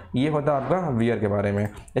तक का, ये होता है आपका वियर के बारे में।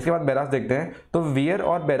 इसके बाद बैराज देखते हैं, तो वियर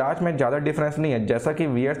और बैराज में ज़्यादा डिफरेंस नहीं है, जैसा कि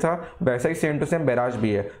वियर था वैसा ही सेम टू सेम बैराज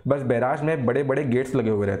भी है, बस बैराज में बड़े बड़े गेट्स लगे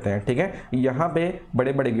हुए रहते हैं। ठीक है, यहाँ पे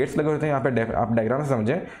बड़े बड़े गेट्स लगे होते हैं। यहाँ पे आप डायग्राम से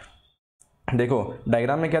समझें, देखो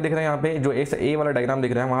डायग्राम में क्या दिख रहा है, यहाँ पे जो ए वाला डायग्राम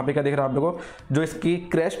दिख रहा है, वहाँ पे क्या दिख रहा है आप लोगों को, जो इसकी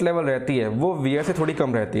क्रेस्ट लेवल रहती है वो वियर से थोड़ी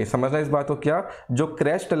कम रहती है। समझना इस बात को, क्या जो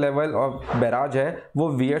क्रेस्ट लेवल और बैराज है वो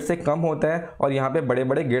वियर से कम होता है और यहाँ पे बड़े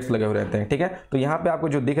बड़े गेट्स लगे हुए रहते हैं। ठीक है, तो यहाँ पे आपको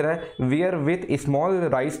जो दिख रहा है wear with small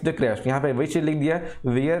rise the crest, यहाँ पे वही चीज लिख दिया,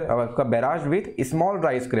 वियर का barrage with small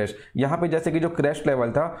rise crest. यहाँ पे जैसे कि जो क्रेस्ट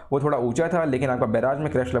लेवल था वो थोड़ा ऊंचा था, लेकिन आपका बैराज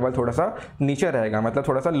में क्रेस्ट लेवल थोड़ा सा नीचे रहेगा, मतलब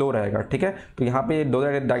थोड़ा सा लो रहेगा। ठीक है, तो यहाँ पे दो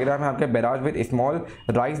डायग्राम है आपके, barrage with small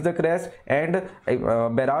rise the crest and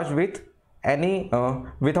barrage with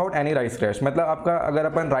without any rice crash. मतलब आपका अगर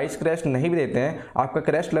अपन राइस क्रैश नहीं भी देते हैं, आपका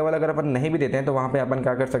क्रैश लेवल अगर अपन नहीं भी देते हैं, तो वहाँ पे अपन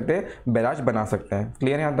क्या कर सकते हैं, बैराज बना सकते हैं।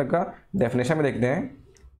 क्लियर है यहाँ तक का, डेफिनेशन में देखते हैं।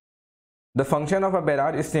 The function of a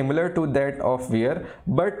barrage is similar to that of weir,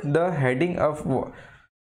 but the heading of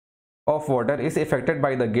water is affected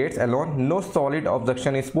by the gates alone. No solid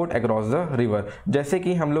obstruction is put across the river. जैसे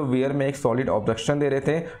कि हम लोग wear में एक solid obstruction दे रहे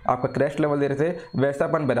थे, आपका crest level दे रहे थे, वैसा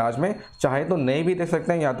अपन बैराज में चाहे तो नहीं भी दे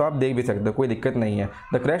सकते हैं या तो आप दे भी सकते हो, कोई दिक्कत नहीं है.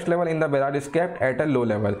 The crest level in the barrage is kept at a low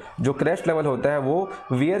level. जो क्रेस्ट लेवल होता है वो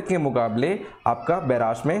वियर के मुकाबले आपका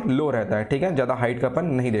बैराज में लो रहता है. ठीक है, ज़्यादा हाइट का अपन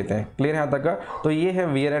नहीं देते हैं. क्लियर है यहाँ तक का? तो ये है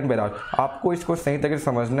वियर एंड बैराज. आपको इसको सही तरीके से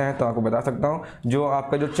समझना है तो आपको बता सकता हूँ, जो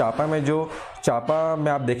आपका जो चापा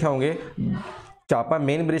में आप देखे होंगे, चापा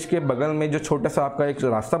मेन ब्रिज के बगल में जो छोटा सा आपका एक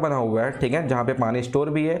रास्ता बना हुआ है, ठीक है, जहाँ पे पानी स्टोर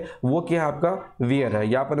भी है, वो क्या है आपका वियर है,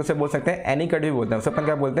 या अपन उसे बोल सकते हैं एनी कट भी बोलते हैं. उसे अपन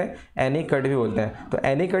क्या बोलते हैं? एनी कट भी बोलते हैं. तो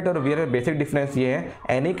एनी कट और वियर में बेसिक डिफरेंस ये है,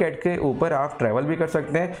 एनी कट के ऊपर आप ट्रैवल भी कर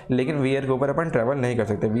सकते हैं, लेकिन वियर के ऊपर अपन ट्रैवल नहीं कर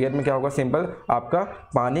सकते. वियर में क्या होगा? सिंपल आपका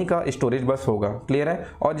पानी का स्टोरेज बस होगा. क्लियर है?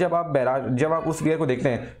 और जब आप उस वियर को देखते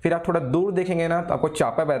हैं, फिर आप थोड़ा दूर देखेंगे ना तो आपको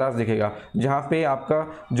चापा बैराज दिखेगा, जहाँ पे आपका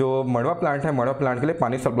जो मड़वा प्लांट है, मड़वा प्लांट के लिए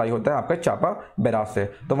पानी सप्लाई होता है आपका चापा बैराज से.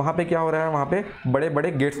 तो वहां पे क्या हो रहा है? वहां पे बड़े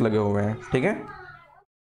बड़े गेट्स लगे हुए हैं. ठीक है,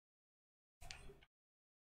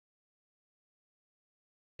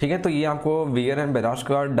 ठीक है. तो ये आपको वियर एंड बैराज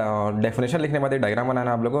का डेफिनेशन लिखने के बाद एक डायग्राम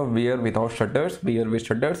बनाना है आप लोगों को. Wear without shutters, wear with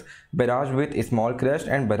shutters, barrage with small crest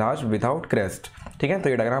and barrage without crest. ठीक है, तो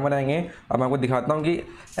ये डायग्राम बनाएंगे. अब मैं आपको दिखाता हूँ कि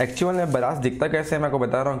एक्चुअल में बैराज दिखता कैसे है. मैं आपको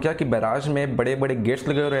बता रहा हूँ क्या कि बैराज में बड़े बड़े गेट्स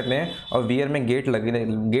लगे हुए रहते हैं और वियर में गेट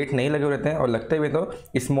नहीं लगे हुए रहते हैं, और लगते हुए तो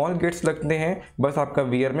स्मॉल गेट्स लगते हैं. बस आपका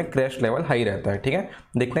वियर में क्रेस्ट लेवल हाई रहता है. ठीक है,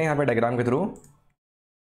 देखते हैं यहाँ पे डायग्राम के थ्रू.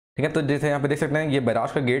 ठीक है, तो जैसे यहाँ पे देख सकते हैं, ये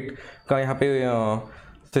बैराज का गेट का यहाँ पे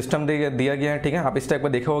सिस्टम दिया गया है. ठीक है, आप इस टाइप का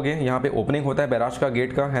देखे होगे, यहाँ पे ओपनिंग होता है बैराज का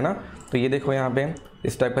गेट का, है ना. तो ये देखो यहाँ पे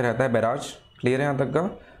इस टाइप का रहता है बैराज. क्लियर है यहाँ तक का?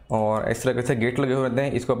 और इस तरह से गेट लगे हुए रहते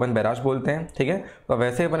हैं, इसको अपन बैराज बोलते हैं. ठीक है, तो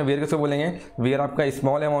वैसे अपन वियर किसको बोलेंगे? वियर आपका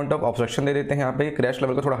स्मॉल अमाउंट ऑफ ऑब्स्ट्रक्शन दे देते हैं. यहाँ पे क्रैश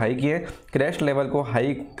लेवल को थोड़ा हाई किए, क्रैश लेवल को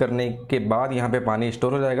हाई करने के बाद यहाँ पे पानी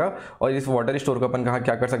स्टोर हो जाएगा, और इस वाटर स्टोर को अपन कहाँ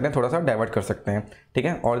क्या कर सकते हैं? थोड़ा सा डाइवर्ट कर सकते हैं. ठीक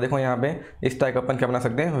है, और देखो यहाँ पे इस टाइप अपन क्या बना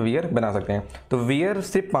सकते हैं? वियर बना सकते हैं. तो वियर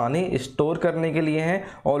सिर्फ पानी स्टोर करने के लिए है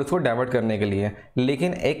और उसको डाइवर्ट करने के लिए.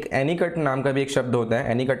 लेकिन एक एनी कट नाम का भी एक शब्द होता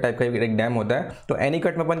है, एनी कट टाइप का एक डैम होता है. तो एनी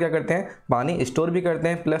कट में अपन क्या करते हैं? पानी स्टोर भी करते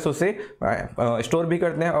हैं, प्लस उसे स्टोर भी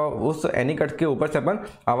करते हैं, और उस एनी कट के ऊपर से अपन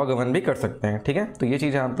आवागमन भी कर सकते हैं. ठीक है, तो ये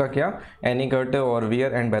चीज़ है आपका क्या एनी कट और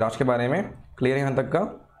वियर एंड बैराज के बारे में. क्लियर है यहाँ तक का?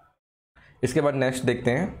 इसके बाद नेक्स्ट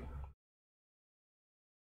देखते हैं.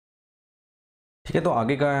 ठीक है, तो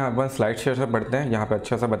आगे का अपन स्लाइड शेयर से पढ़ते हैं. यहाँ पे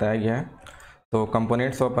अच्छा सा बताया गया है. तो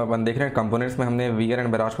कंपोनेंट्स ऑफ अपन देख रहे हैं, कंपोनेंट्स में हमने वियर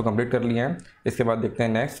एंड बैराज को कंप्लीट कर लिया है. इसके बाद देखते हैं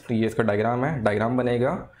नेक्स्ट, ये इसका डायग्राम है. डायग्राम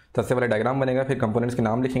बनेगा, सबसे पहले डायग्राम बनेगा, फिर कंपोनेंट्स के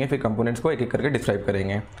नाम लिखेंगे, फिर कंपोनेंट्स को एक एक करके डिस्क्राइब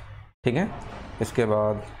करेंगे. ठीक है, इसके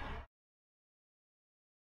बाद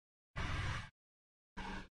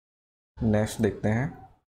नेक्स्ट देखते हैं.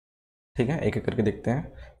 ठीक है, एक एक करके देखते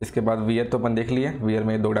हैं. इसके बाद वियर तो अपन देख लिए, वियर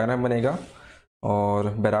में 2 डायग्राम बनेगा, और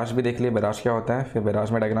बैराज भी देख लिए, बैराज क्या होता है, फिर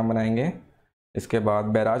बैराज में डायग्राम बनाएंगे. इसके बाद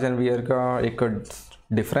बैराज एंड वियर का एक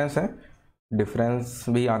डिफरेंस है, डिफरेंस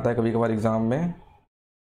भी आता है कभी कभार एग्ज़ाम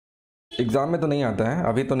में तो नहीं आता है,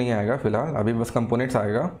 अभी तो नहीं आएगा फिलहाल, अभी बस कंपोनेंट्स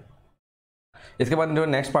आएगा. इसके बाद जो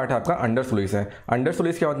नेक्स्ट पार्ट है आपका अंडर स्लुइस है. अंडर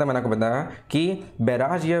स्लुइस क्या होता है? मैंने आपको बताया कि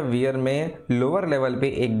बैराज या वियर में लोअर लेवल पे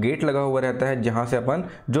एक गेट लगा हुआ रहता है, जहां से अपन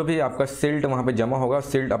जो भी आपका सिल्ट वहां पे जमा होगा,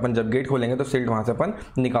 सिल्ट अपन जब गेट खोलेंगे तो सिल्ट वहां से अपन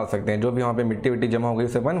निकाल सकते हैं. जो भी वहां पे मिट्टी विट्टी जमा होगी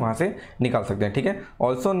उसे अपन वहां से निकाल सकते हैं. ठीक है,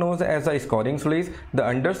 also knows as a scoring sluice. The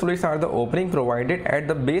under sluice are the opening provided at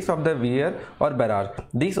the base of the wear और barrage.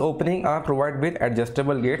 This opening are provide with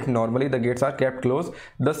adjustable gate. Normally the gates are kept close.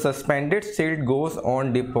 The suspended silt goes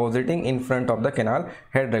on depositing in front of the canal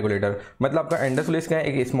head regulator. मतलब आपका under sluice क्या है?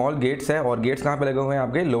 एक small gets है, और gets कहाँ पे लगे हुए हैं?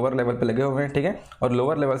 आपके लोअर लेवल पे लगे हुए हैं. ठीक है, और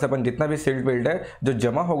लोअर लेवल से अपन जितना भी सिल्ट बिल्ट है जो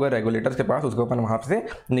जमा होगा रेगुलेटर्स के पास, उसको अपन वहां से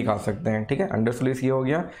निकाल सकते हैं. ठीक है, अंडर स्लुइस ये हो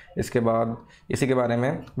गया. इसके बाद इसी के बारे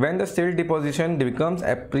में, when the silt deposition becomes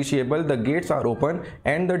appreciable the gates are open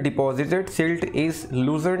and the deposited silt is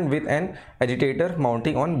लूजन्ड with N agitator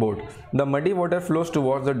mounting on board. The muddy water flows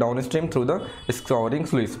towards the downstream through the scoring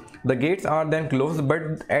sluice. The gates are then close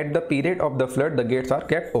but at the period of the flood the gates are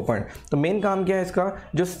kept open. तो main काम क्या है इसका?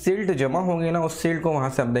 जो silt जमा होंगे ना, उस सिल्ट को वहां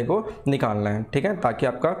से अपने को निकालना है. ठीक है, ताकि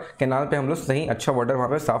आपका कैनाल पे हम लोग सही अच्छा वाटर वहां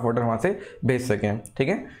पे साफ वाटर वहां से भेज सकें. ठीक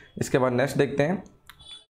है, इसके बाद नेक्स्ट देखते हैं.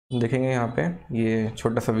 देखेंगे यहाँ पे ये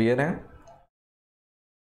छोटा सा वियर है,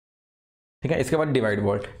 ठीक है। इसके बाद डिवाइड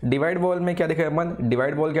वॉल। डिवाइड वॉल में क्या देखा अपन,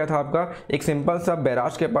 डिवाइड वॉल क्या था आपका, एक सिंपल सा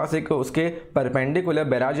बैराज के पास एक उसके परपेंडिकुलर,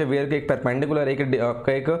 बैराज या वेयर के एक परपेंडिकुलर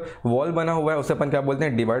एक वॉल बना हुआ है, उसे अपन क्या बोलते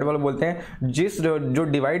हैं, डिवाइड वॉल बोलते हैं। जिस जो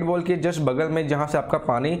डिवाइड वॉल के जस्ट बगल में जहां से आपका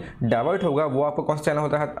पानी डाइवर्ट होगा वो आपका कौन सा चैनल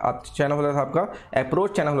होता है, चैनल होता था आपका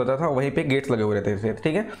अप्रोच चैनल होता था, वहीं पे गेट्स लगे हुए रहते थे।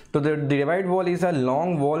 ठीक है, तो the divide wall is a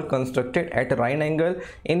long wall constructed at right angle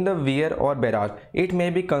in the wear और barrage. It may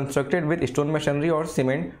be constructed with stone machinery और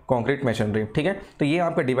सीमेंट कॉन्क्रीट मशीनरी। ठीक है, तो ये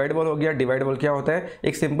आपका डिवाइड वॉल हो गया। डिवाइड वॉल क्या होता है,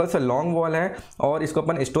 एक सिंपल सा लॉन्ग वॉल है और इसको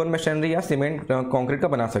अपन स्टोन मशीनरी या सीमेंट कंक्रीट का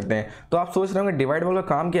बना सकते हैं। तो आप सोच रहे होंगे डिवाइड वॉल का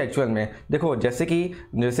काम क्या एक्चुअल में। देखो जैसे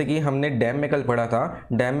कि हमने डैम में कल पढ़ा था,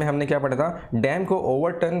 डैम में हमने क्या पढ़ा था, डैम को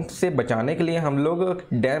ओवरटर्न से बचाने के लिए हम लोग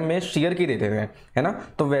डैम में शियर की देते थे, है ना।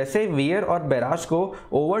 तो वैसे वियर और बैराज को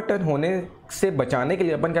ओवरटर्न होने से बचाने के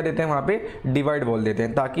लिए अपन क्या देते हैं, वहां पे डिवाइड वॉल देते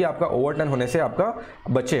हैं, ताकि आपका ओवरटर्न होने से आपका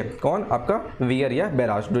बचे कौन, आपका वियर या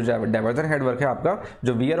बैराज। जो डाइवर्जन हेडवर्क है आपका,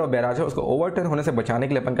 जो वियर और बैराज है, उसको ओवरटर्न होने से बचाने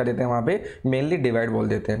के लिए अपन क्या देते हैं, वहां पे मेनली डिवाइड वॉल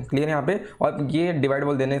देते हैं। क्लियर यहाँ पे। और ये डिवाइड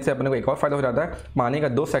वॉल देने से अपने को एक और फायदा हो जाता है, पानी का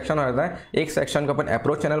दो सेक्शन हो जाता है। एक सेक्शन को अपन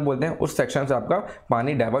अप्रोच चैनल बोलते हैं, उस सेक्शन से आपका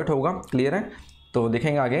पानी डाइवर्ट होगा। क्लियर है, तो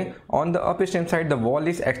देखेंगे आगे। On the upstream side the wall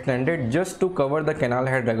is extended just to cover the canal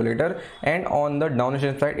head regulator and on the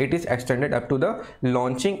downstream side it is extended up to the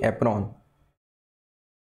launching apron.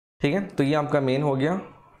 ठीक है, तो ये आपका मेन हो गया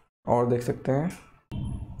और देख सकते हैं।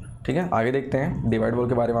 ठीक है, आगे देखते हैं। डिवाइड वॉल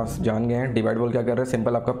के बारे में आप जान गए हैं। डिवाइड वॉल क्या कर रहा है,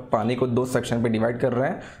 सिंपल आपका पानी को दो सेक्शन पे डिवाइड कर रहा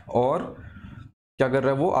है और क्या कर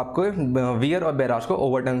रहा है, वो आपको वियर और बैराज को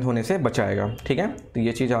ओवरटर्न होने से बचाएगा। ठीक है, तो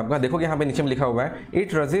ये चीज़ आपका देखोगे यहाँ पे नीचे में लिखा हुआ है,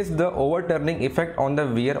 it resist the overturning effect on the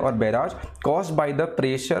wear और barrage caused by the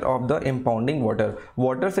pressure of the इंपाउंडिंग water.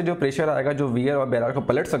 Water से जो प्रेशर आएगा जो वियर और बैराज को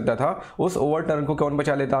पलट सकता था, उस ओवरटर्न को कौन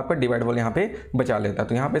बचा लेता, आपका डिवाइड वॉल यहाँ पे बचा लेता।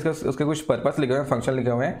 तो यहाँ पे उसके कुछ पर्पस लिखे हुए हैं, फंक्शन लिखे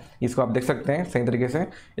हुए हैं, इसको आप देख सकते हैं सही तरीके से।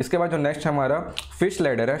 इसके बाद जो नेक्स्ट हमारा फिश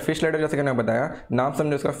लैडर है। फिश लैडर जैसे कि मैंने बताया, नाम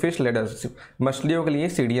समझो उसका, फिश लैडर, मछलियों के लिए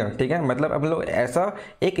सीढ़ियाँ। ठीक है, मतलब हम लोग ऐसा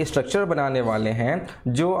एक स्ट्रक्चर बनाने वाले हैं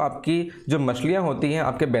जो आपकी जो मछलियां होती हैं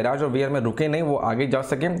आपके बैराज और वियर में रुके नहीं, वो आगे जा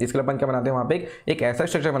सके। इसके लिए अपन क्या बनाते हैं, वहां पे एक ऐसा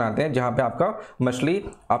स्ट्रक्चर बनाते हैं जहां पे आपका मछली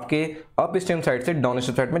आपके अप स्ट्रीम साइड से डाउन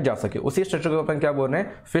स्ट्रीम साइड में जा सके। उसी स्ट्रक्चर को अपन क्या बोल रहे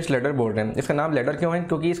हैं, फिश लैडर बोल रहे हैं। इसका नाम लैडर क्यों है,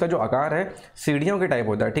 क्योंकि इसका जो आकार है सीढ़ियों के टाइप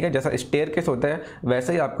होता है। ठीक है, जैसा स्टेयरकेस होता है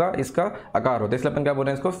वैसे ही आपका इसका आकार होता है, इसलिए अपन क्या बोल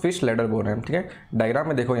रहे हैं, इसको फिश लैडर बोल रहे हैं। ठीक है, डायग्राम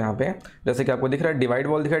में देखो यहाँ पे जैसे कि आपको दिख रहा है डिवाइड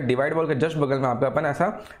वॉल दिख रहा है, डिवाइड वॉल के जस्ट बगल में आपका अपन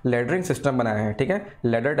ऐसा लैडरिंग सिस्टम बनाया है। ठीक है,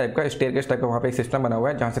 लैडर टाइप का, स्टेयरकेस टाइप का वहाँ पे एक सिस्टम बना हुआ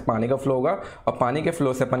है जहाँ से पानी का फ्लो होगा और पानी के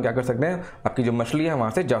फ्लो से अपन क्या कर सकते हैं, आपकी जो मछली है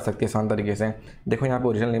वहाँ से जा सकती है आसान तरीके से। देखो यहाँ पे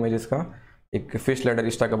ओरिजिनल इमेज इसका एक फिश लैडर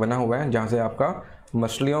इस टाइप का बना हुआ है जहाँ से आपका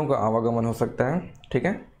मछलियों का आवागमन हो सकता है। ठीक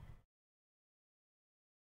है,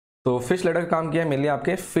 तो फिश लैडर का काम किया है मेनली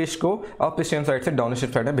आपके फिश को अप स्ट्रीम साइड से डाउन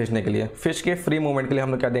स्ट्रीम साइड में भेजने के लिए। फिश के फ्री मूवमेंट के लिए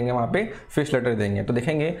हम लोग क्या देंगे, वहाँ पे फिश लैडर देंगे। तो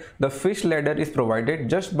देखेंगे the fish ladder is provided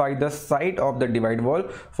just by the side of the divide wall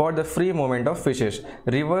for the free movement of fishes.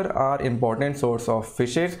 River are important source of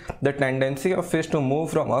fishes. The tendency of fish to move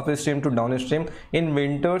from up stream to down stream in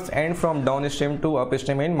winters and from down stream to up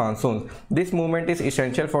stream in monsoon. This movement is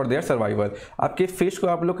essential for their survival. आपके fish को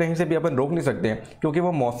आप लोग कहीं से भी अपन रोक नहीं सकते हैं, क्योंकि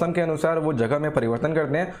वो मौसम के अनुसार वो जगह में परिवर्तन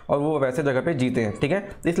करते हैं और वो वैसे जगह पे जीते हैं। ठीक है,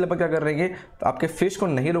 इसलिए अपन क्या कर रहे हैं, तो आपके फिश को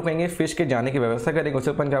नहीं रोकेंगे, फिश के जाने की व्यवस्था करेंगे,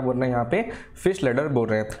 उसे अपन क्या बोल रहे हैं, यहाँ पे फिश लैडर बोल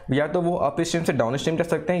रहे हैं। या तो वो अप स्ट्रीम से डाउन स्ट्रीम जा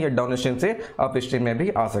सकते हैं या डाउन स्ट्रीम से अप स्ट्रीम में भी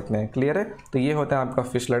आ सकते हैं। क्लियर है, तो ये होता है आपका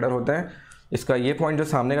फिश लैडर होता है। इसका ये पॉइंट जो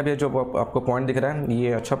सामने का भी है, जो आपको पॉइंट दिख रहा है,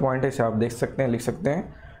 ये अच्छा पॉइंट है, इसे आप देख सकते हैं, लिख सकते हैं।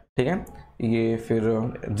 ठीक है, ये फिर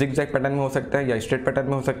जिग जैग पैटर्न में हो सकता है या स्ट्रेट पैटर्न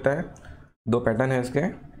में हो सकता है, दो पैटर्न है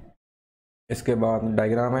इसके। इसके बाद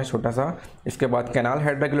डायग्राम है छोटा सा। इसके बाद कैनाल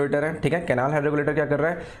हेड रेगुलेटर है। ठीक है, कैनाल हेड रेगुलेटर क्या कर रहा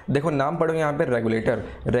है, देखो नाम पढ़ो यहाँ पे रेगुलेटर।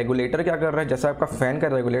 रेगुलेटर क्या कर रहा है, जैसा आपका फैन का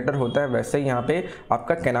रेगुलेटर होता है वैसे ही यहाँ पे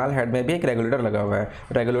आपका कैनाल हेड में भी एक रेगुलेटर लगा हुआ है।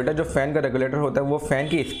 रेगुलेटर जो फैन का रेगुलेटर होता है वो फैन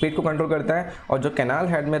की स्पीड को कंट्रोल करता है, और जो कैनाल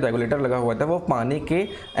हेड में रेगुलेटर लगा हुआ था वो पानी के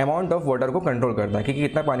अमाउंट ऑफ वाटर को कंट्रोल करता है कि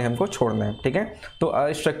कितना पानी हमको छोड़ना है। ठीक है, तो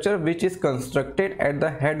structure which is constructed at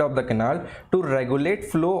the head of the canal to regulate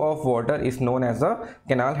flow of water is known as a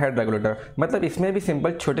canal head regulator. मतलब इसमें भी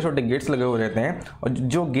सिंपल छोटे छोटे गेट्स लगे हुए रहते हैं, और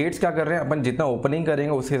जो गेट्स क्या कर रहे हैं, अपन जितना ओपनिंग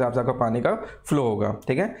करेंगे उस हिसाब से आपका पानी का फ्लो होगा।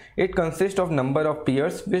 ठीक है, it consist of number of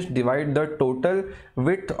piers which divide the total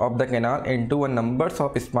width of the canal into a numbers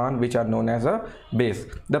of span which are known as a base.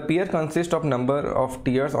 The peer consist of number of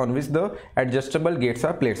tears on which the adjustable gates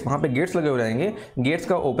are plates. वहाँ पे gets लगे हुए रहेंगे, gets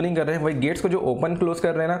का opening कर रहे हैं, वही गेट्स को जो ओपन क्लोज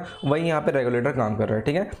कर रहे हैं ना, वही यहाँ पे रेगुलेटर काम कर रहा है।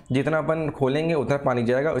 ठीक है, जितना अपन खोलेंगे उतना पानी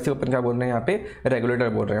जाएगा, उसी अपन क्या बोल रहे हैं, यहाँ पे रेगुलेटर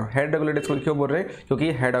बोल रहे हैं। हेड रेगुलेटर क्यों बोल रहे हैं, क्योंकि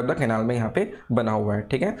ये हेड ऑफ द कैनाल में यहाँ पे बना हुआ है।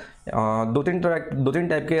 ठीक है, दो तीन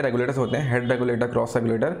टाइप के रेगुलेटर्स होते हैं, हेड रेगुलेटर, क्रॉस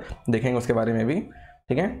रेगुलेटर, देखेंगे उसके बारे में भी।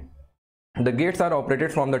 ठीक है, The gates are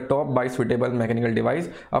operated from the top by suitable mechanical device.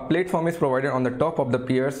 A platform is provided on the top of the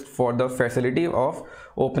piers for the facility of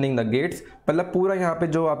opening the gates. मतलब पूरा यहाँ पे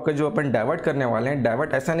जो आपका जो अपन डाइवर्ट करने वाले हैं,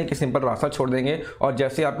 डाइवर्ट ऐसा नहीं कि सिंपल रास्ता छोड़ देंगे और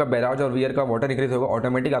जैसे आपका बैराज और वियर का वाटर इंक्रीज होगा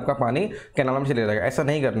ऑटोमेटिक आपका पानी कैनाल में चले जाएगा, ऐसा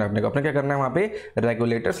नहीं करना है अपने को। अपने क्या करना है, वहाँ पे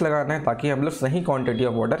रेगुलेटर्स लगाना है ताकि हम लोग सही क्वान्टिटी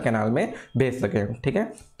ऑफ वाटर कैनाल में भेज सकें। ठीक है,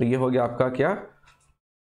 तो ये हो गया आपका क्या,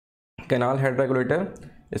 कैनाल हेड रेगुलेटर।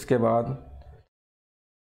 इसके बाद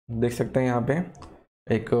देख सकते हैं यहाँ पे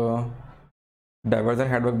एक डाइवर्जन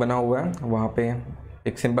हेडवर्क बना हुआ है, वहाँ पे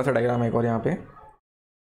एक सिंपल सा डायग्राम है एक और यहाँ पे।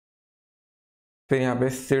 फिर यहाँ पे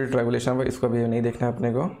सिल्ट रेगुलेशन, इसको भी नहीं देखना है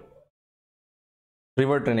अपने को।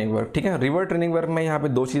 रिवर ट्रेनिंग वर्क, ठीक है। रिवर ट्रेनिंग वर्क में यहाँ पे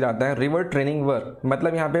दो चीज़ आता है। रिवर ट्रेनिंग वर्क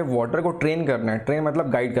मतलब यहाँ पे वाटर को ट्रेन करना है, ट्रेन मतलब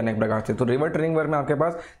गाइड करने के प्रकार से। तो रिवर ट्रेनिंग वर्क में आपके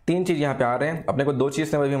पास तीन चीज़ यहाँ पे आ रहे हैं। अपने को दो चीज़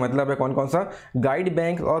से भी मतलब है, कौन कौन सा, गाइड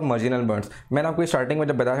बैंक और मार्जिनल बर्न्स। मैंने आपको स्टार्टिंग में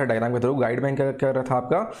जब बताया था डायग्राम के थ्रू, गाइड बैंक क्या कर रहा था,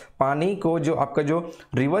 आपका पानी को जो आपका जो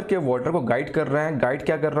रिवर के वाटर को गाइड कर रहा है। गाइड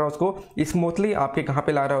क्या कर रहा है, उसको स्मूथली आपके कहाँ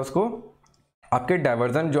पे ला रहा है, उसको आपके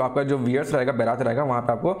डाइवर्जन जो आपका जो वियर्स रहेगा, बैराज रहेगा, वहाँ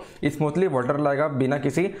पे आपको स्मूथली वाटर लाएगा बिना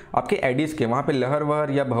किसी आपके एडिस के। वहाँ पे लहर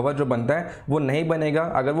वहर या भंवर जो बनता है वो नहीं बनेगा।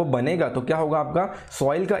 अगर वो बनेगा तो क्या होगा, आपका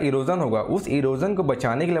सॉइल का इरोजन होगा। उस इरोजन को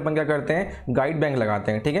बचाने के लिए अपन क्या करते हैं, गाइड बैंक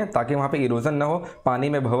लगाते हैं, ठीक है, ताकि वहाँ पे इरोजन ना हो, पानी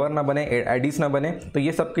में भंवर ना बने, एडिस ना बने। तो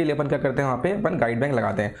ये सब के लिए अपन क्या करते हैं, वहाँ पे अपन गाइड बैंक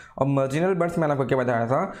लगाते हैं। और मार्जिनल बर्न्स मैंने आपको क्या बताया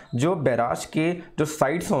था, जो बैराज के जो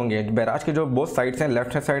साइड्स होंगे, बैराज के जो बोथ साइड्स हैं,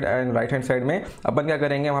 left hand side and right hand side में, अपन क्या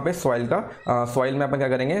करेंगे, वहाँ पे सॉइल में अपन क्या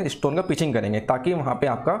करेंगे, स्टोन का पिचिंग करेंगे, ताकि वहां पे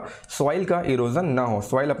आपका सॉइल का इरोजन ना हो,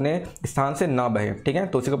 सॉइल अपने स्थान से ना बहे। ठीक है,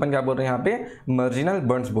 तो उसी को अपन क्या बोल रहे हैं, यहाँ पे मार्जिनल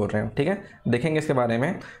बर्न्स बोल रहे हैं। ठीक है, देखेंगे इसके बारे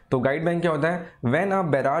में। तो गाइड बैंक क्या होता है, when a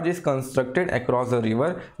barrage is constructed across the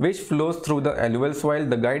river which flows through the alluvial soil,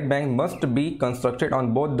 the guide bank must be constructed on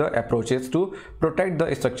both the approaches to protect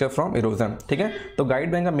the structure from erosion. ठीक है, तो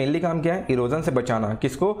guide bank का mainly काम क्या है, erosion से बचाना।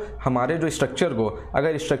 किसको, हमारे जो स्ट्रक्चर को।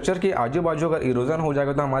 अगर स्ट्रक्चर के आजू बाजू अगर इरोजन हो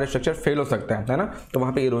जाएगा तो हमारे स्ट्रक्चर फेल हो सकता है ना। तो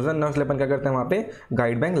वहाँ पे इरोजन ना, इसलिए अपन क्या करते हैं, वहाँ पे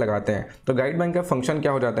गाइड बैंक लगाते हैं। तो गाइड बैंक का फंक्शन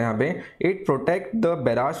क्या हो जाता है यहाँ पे, it protect the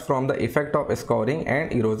barrage from the effect of scoring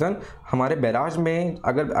and erosion. हमारे बैराज में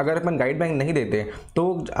अगर अपन गाइड बैंक नहीं देते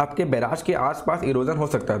तो आपके बैराज के आसपास इरोजन हो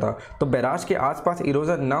सकता था। तो बैराज के आसपास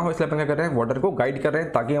इरोजन ना हो, इसलिए अपन क्या कर रहे हैं, वाटर को गाइड कर रहे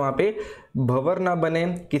हैं, ताकि वहाँ पे भंवर ना बने,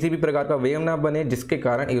 किसी भी प्रकार का वेव ना बने, जिसके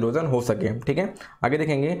कारण इरोजन हो सके। ठीक है, आगे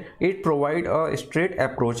देखेंगे। It provide a straight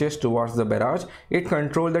approaches towards the barrage, it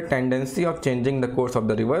control the tendency of changing the course of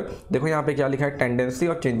the river. देखो यहाँ पे क्या लिखा है, tendency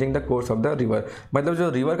of changing the course of the river, मतलब जो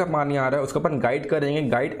रिवर का पानी आ रहा है उसको अपन गाइड करेंगे।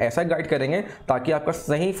 गाइड ऐसा गाइड करेंगे ताकि आपका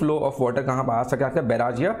सही फ्लो ऑफ वाटर कहाँ पर आ सके, आपका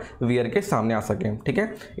बैराज या वियर के सामने आ सके। ठीक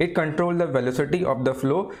है, it control the velocity of the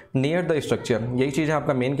flow near the structure. यही चीज़ है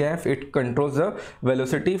आपका मेन क्या है, it controls the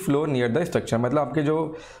velocity flow near the structure, मतलब आपके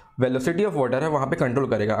जो वेलोसिटी ऑफ वाटर है वहाँ पे कंट्रोल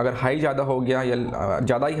करेगा। अगर हाई ज़्यादा हो गया या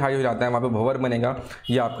ज़्यादा ही हाई हो जाता है, वहाँ पे भंवर बनेगा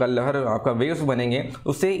या आपका लहर, आपका वेव्स बनेंगे,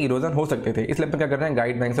 उससे इरोजन हो सकते थे। इसलिए अपन क्या कर रहे हैं,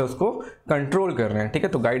 गाइड बैंक से उसको कंट्रोल कर रहे हैं। ठीक है,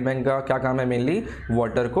 तो गाइड बैंक का क्या काम है, मेनली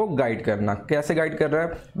वाटर को गाइड करना। कैसे गाइड कर रहा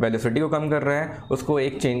है, वेलोसिटी को कम कर रहा है, उसको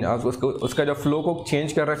एक चेंज, उसका जो फ्लो को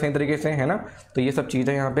चेंज कर रहा है सही तरीके से, है ना। तो ये सब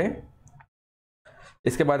चीज़ें यहाँ पे।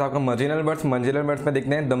 इसके बाद आपका मार्जिनल बर्न्स। मार्जिनल बर्न्स में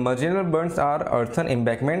देखते हैं, the marginal Burns are earthen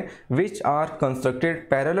embankment which are constructed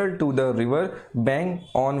parallel to the river bank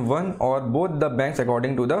on one और both the banks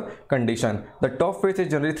according to the condition. The top face is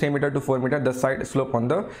generally 3 metre to 4 metre, the side slope on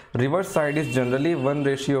the river side is generally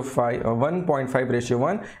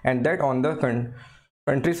 1:1 and that on the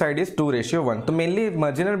country side is 2:1। तो mainly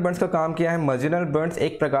marginal Burns का काम क्या है, marginal Burns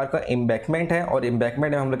एक प्रकार का embankment है, और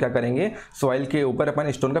एम्बैंकमेंट में हम लोग क्या करेंगे, सॉइल के ऊपर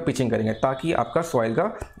अपन स्टोन का पिचिंग करेंगे, ताकि आपका सॉइल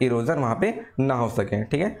का इरोजन वहाँ पे ना हो सके।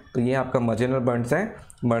 ठीक है, तो ये आपका मार्जिनल बर्न्स है।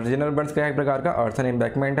 मार्जिनल बर्न्स क्या एक प्रकार का अर्थन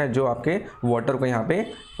एम्बैंकमेंट है, जो आपके वाटर को यहाँ पे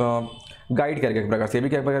गाइड करके एक प्रकार से, ये भी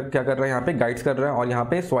क्या कर रहा है, यहाँ पे गाइड्स कर रहा है, और यहाँ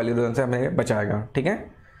पे सॉइल इरोजन से हमें बचाएगा। ठीक है,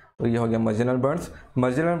 तो ये हो गया मार्जिनल बर्न्स।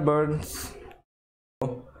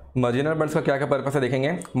 मार्जिनल बर्न्स का क्या क्या पर्पस है देखेंगे।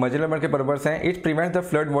 मार्जिनल बर्न के पर्पस हैं, it prevents the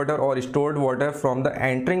flood water और stored water from the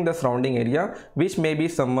entering the surrounding area which may be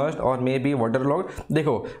submerged और मे बी वाटर लॉक्ड।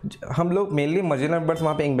 देखो हम लोग मेनली मार्जिनल बर्न्स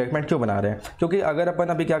वहाँ पे एम्बैंकमेंट क्यों बना रहे हैं, क्योंकि अगर अपन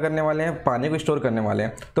अभी क्या करने वाले हैं, पानी को स्टोर करने वाले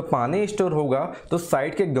हैं, तो पानी स्टोर होगा तो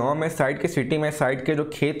साइड के गाँव में, साइड के सिटी में, साइड के जो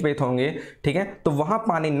खेत वेत होंगे, ठीक है, तो वहाँ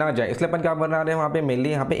पानी ना जाए, इसलिए अपन क्या बना रहे हैं, वहाँ पे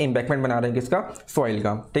मेनली यहाँ पे एम्बैंकमेंट बना रहे हैं, किसका, सॉइल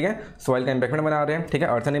का। ठीक है, सॉइल का एम्बैंकमेंट बना रहे हैं, ठीक है,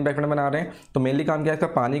 अर्थन एम्बैंकमेंट बना रहे हैं। तो मेनली काम क्या है, इसका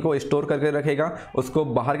पानी को स्टोर करके रखेगा, उसको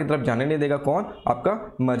बाहर की तरफ जाने नहीं देगा, कौन,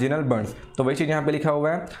 आपका मार्जिनल बर्न्स। तो वही चीज यहां पे लिखा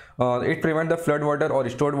हुआ है, it prevent the flood water और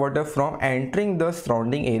stored water from entering the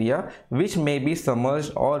surrounding area which may be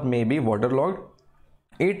submerged और may be water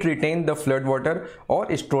locked It retains the flood water or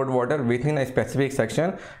stored water within a specific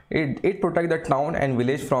section. It protects the town and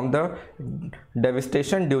village from the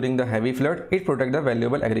devastation during the heavy flood. It protects the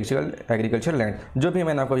valuable agricultural land. जो भी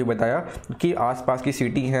मैंने आपको अभी बताया कि आसपास की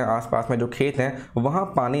city हैं, आसपास में जो खेत हैं, वहाँ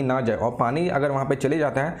पानी ना जाए, और पानी अगर वहाँ पे चले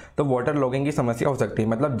जाता है तो वाटर लॉगिंग की समस्या हो सकती है,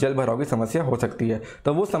 मतलब जल भराव की समस्या हो सकती है।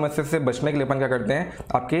 तो वो समस्या से बचने के लिए अपन क्या करते हैं,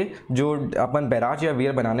 आपके जो अपन बैराज या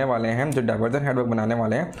वियर बनाने वाले हैं, जो डाइवर्जन हेडवर्क बनाने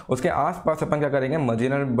वाले हैं, उसके आसपास अपन क्या करेंगे,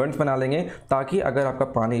 मार्जिनल बर्न्स बना लेंगे, ताकि अगर आपका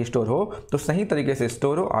पानी स्टोर हो तो सही तरीके से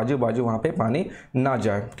स्टोर हो, आजू बाजू वहाँ पे पानी ना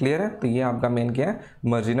जाए। क्लियर है? तो ये आपका मेन क्या है,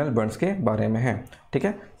 मार्जिनल बर्न्स के बारे में है। ठीक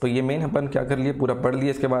है, तो ये मेन अपन क्या कर लिए, पूरा पढ़ लिए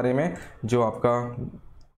इसके बारे में, जो आपका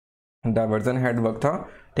डाइवर्जन हेडवर्क था।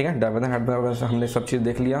 ठीक है, डाइवर्जन हेडवर्क से हमने सब चीज़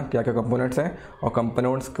देख लिया, क्या क्या कंपोनेंट्स हैं, और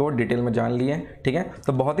कंपोनेंट्स को डिटेल में जान लिए। ठीक है,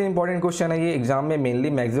 तो बहुत ही इंपॉर्टेंट क्वेश्चन है ये, एग्जाम में मेनली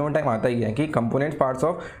मैक्सिमम टाइम आता ही है कि component parts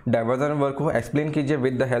of diversion work को एक्सप्लेन कीजिए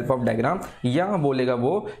with the help of diagram, या बोलेगा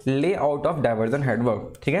वो ले आउट ऑफ डाइवर्जन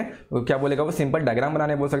हेडवर्क। ठीक है, क्या बोलेगा वो, सिंपल डायग्राम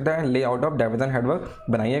बनाने बोल सकता है, ले आउट ऑफ डाइवर्जन हेडवर्क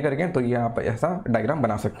बनाइए करके, तो ये आप ऐसा डायग्राम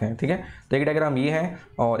बना सकते हैं। ठीक है, तो एक डायग्राम ये है,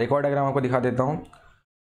 और एक और डायग्राम आपको दिखा देता हूँ,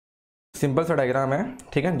 सिंपल सा डायग्राम है।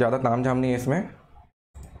 ठीक है, ज़्यादा ताम झाम नहीं है इसमें,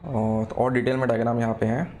 और डिटेल में डायग्राम यहाँ पे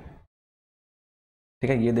है। ठीक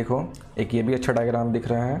है, ये देखो, एक ये भी अच्छा डायग्राम दिख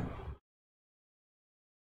रहा है।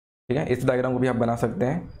 ठीक है, इस डायग्राम को भी आप बना सकते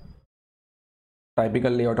हैं,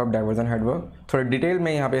 typical layout of diversion headwork, थोड़ा डिटेल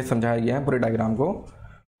में यहाँ पे समझाया गया है पूरे डायग्राम को।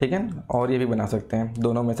 ठीक है, और ये भी बना सकते हैं,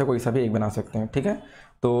 दोनों में से कोई सा भी एक बना सकते हैं। ठीक है,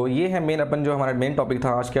 तो ये है मेन अपन, जो हमारा मेन टॉपिक था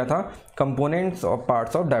आज क्या था, कंपोनेंट्स और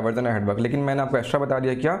पार्ट्स ऑफ डाइवर्जन हेडवर्क। लेकिन मैंने आपको एक्स्ट्रा बता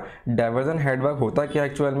दिया क्या डाइवर्जन हेडवर्क होता क्या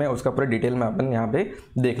एक्चुअल में, उसका पूरा डिटेल में अपन यहाँ पे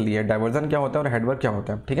देख लिया, डाइवर्जन क्या होता है और हेडवर्क क्या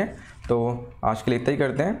होता है। ठीक है, तो आज के लिए इतना ही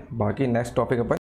करते हैं, बाकी नेक्स्ट टॉपिक अपन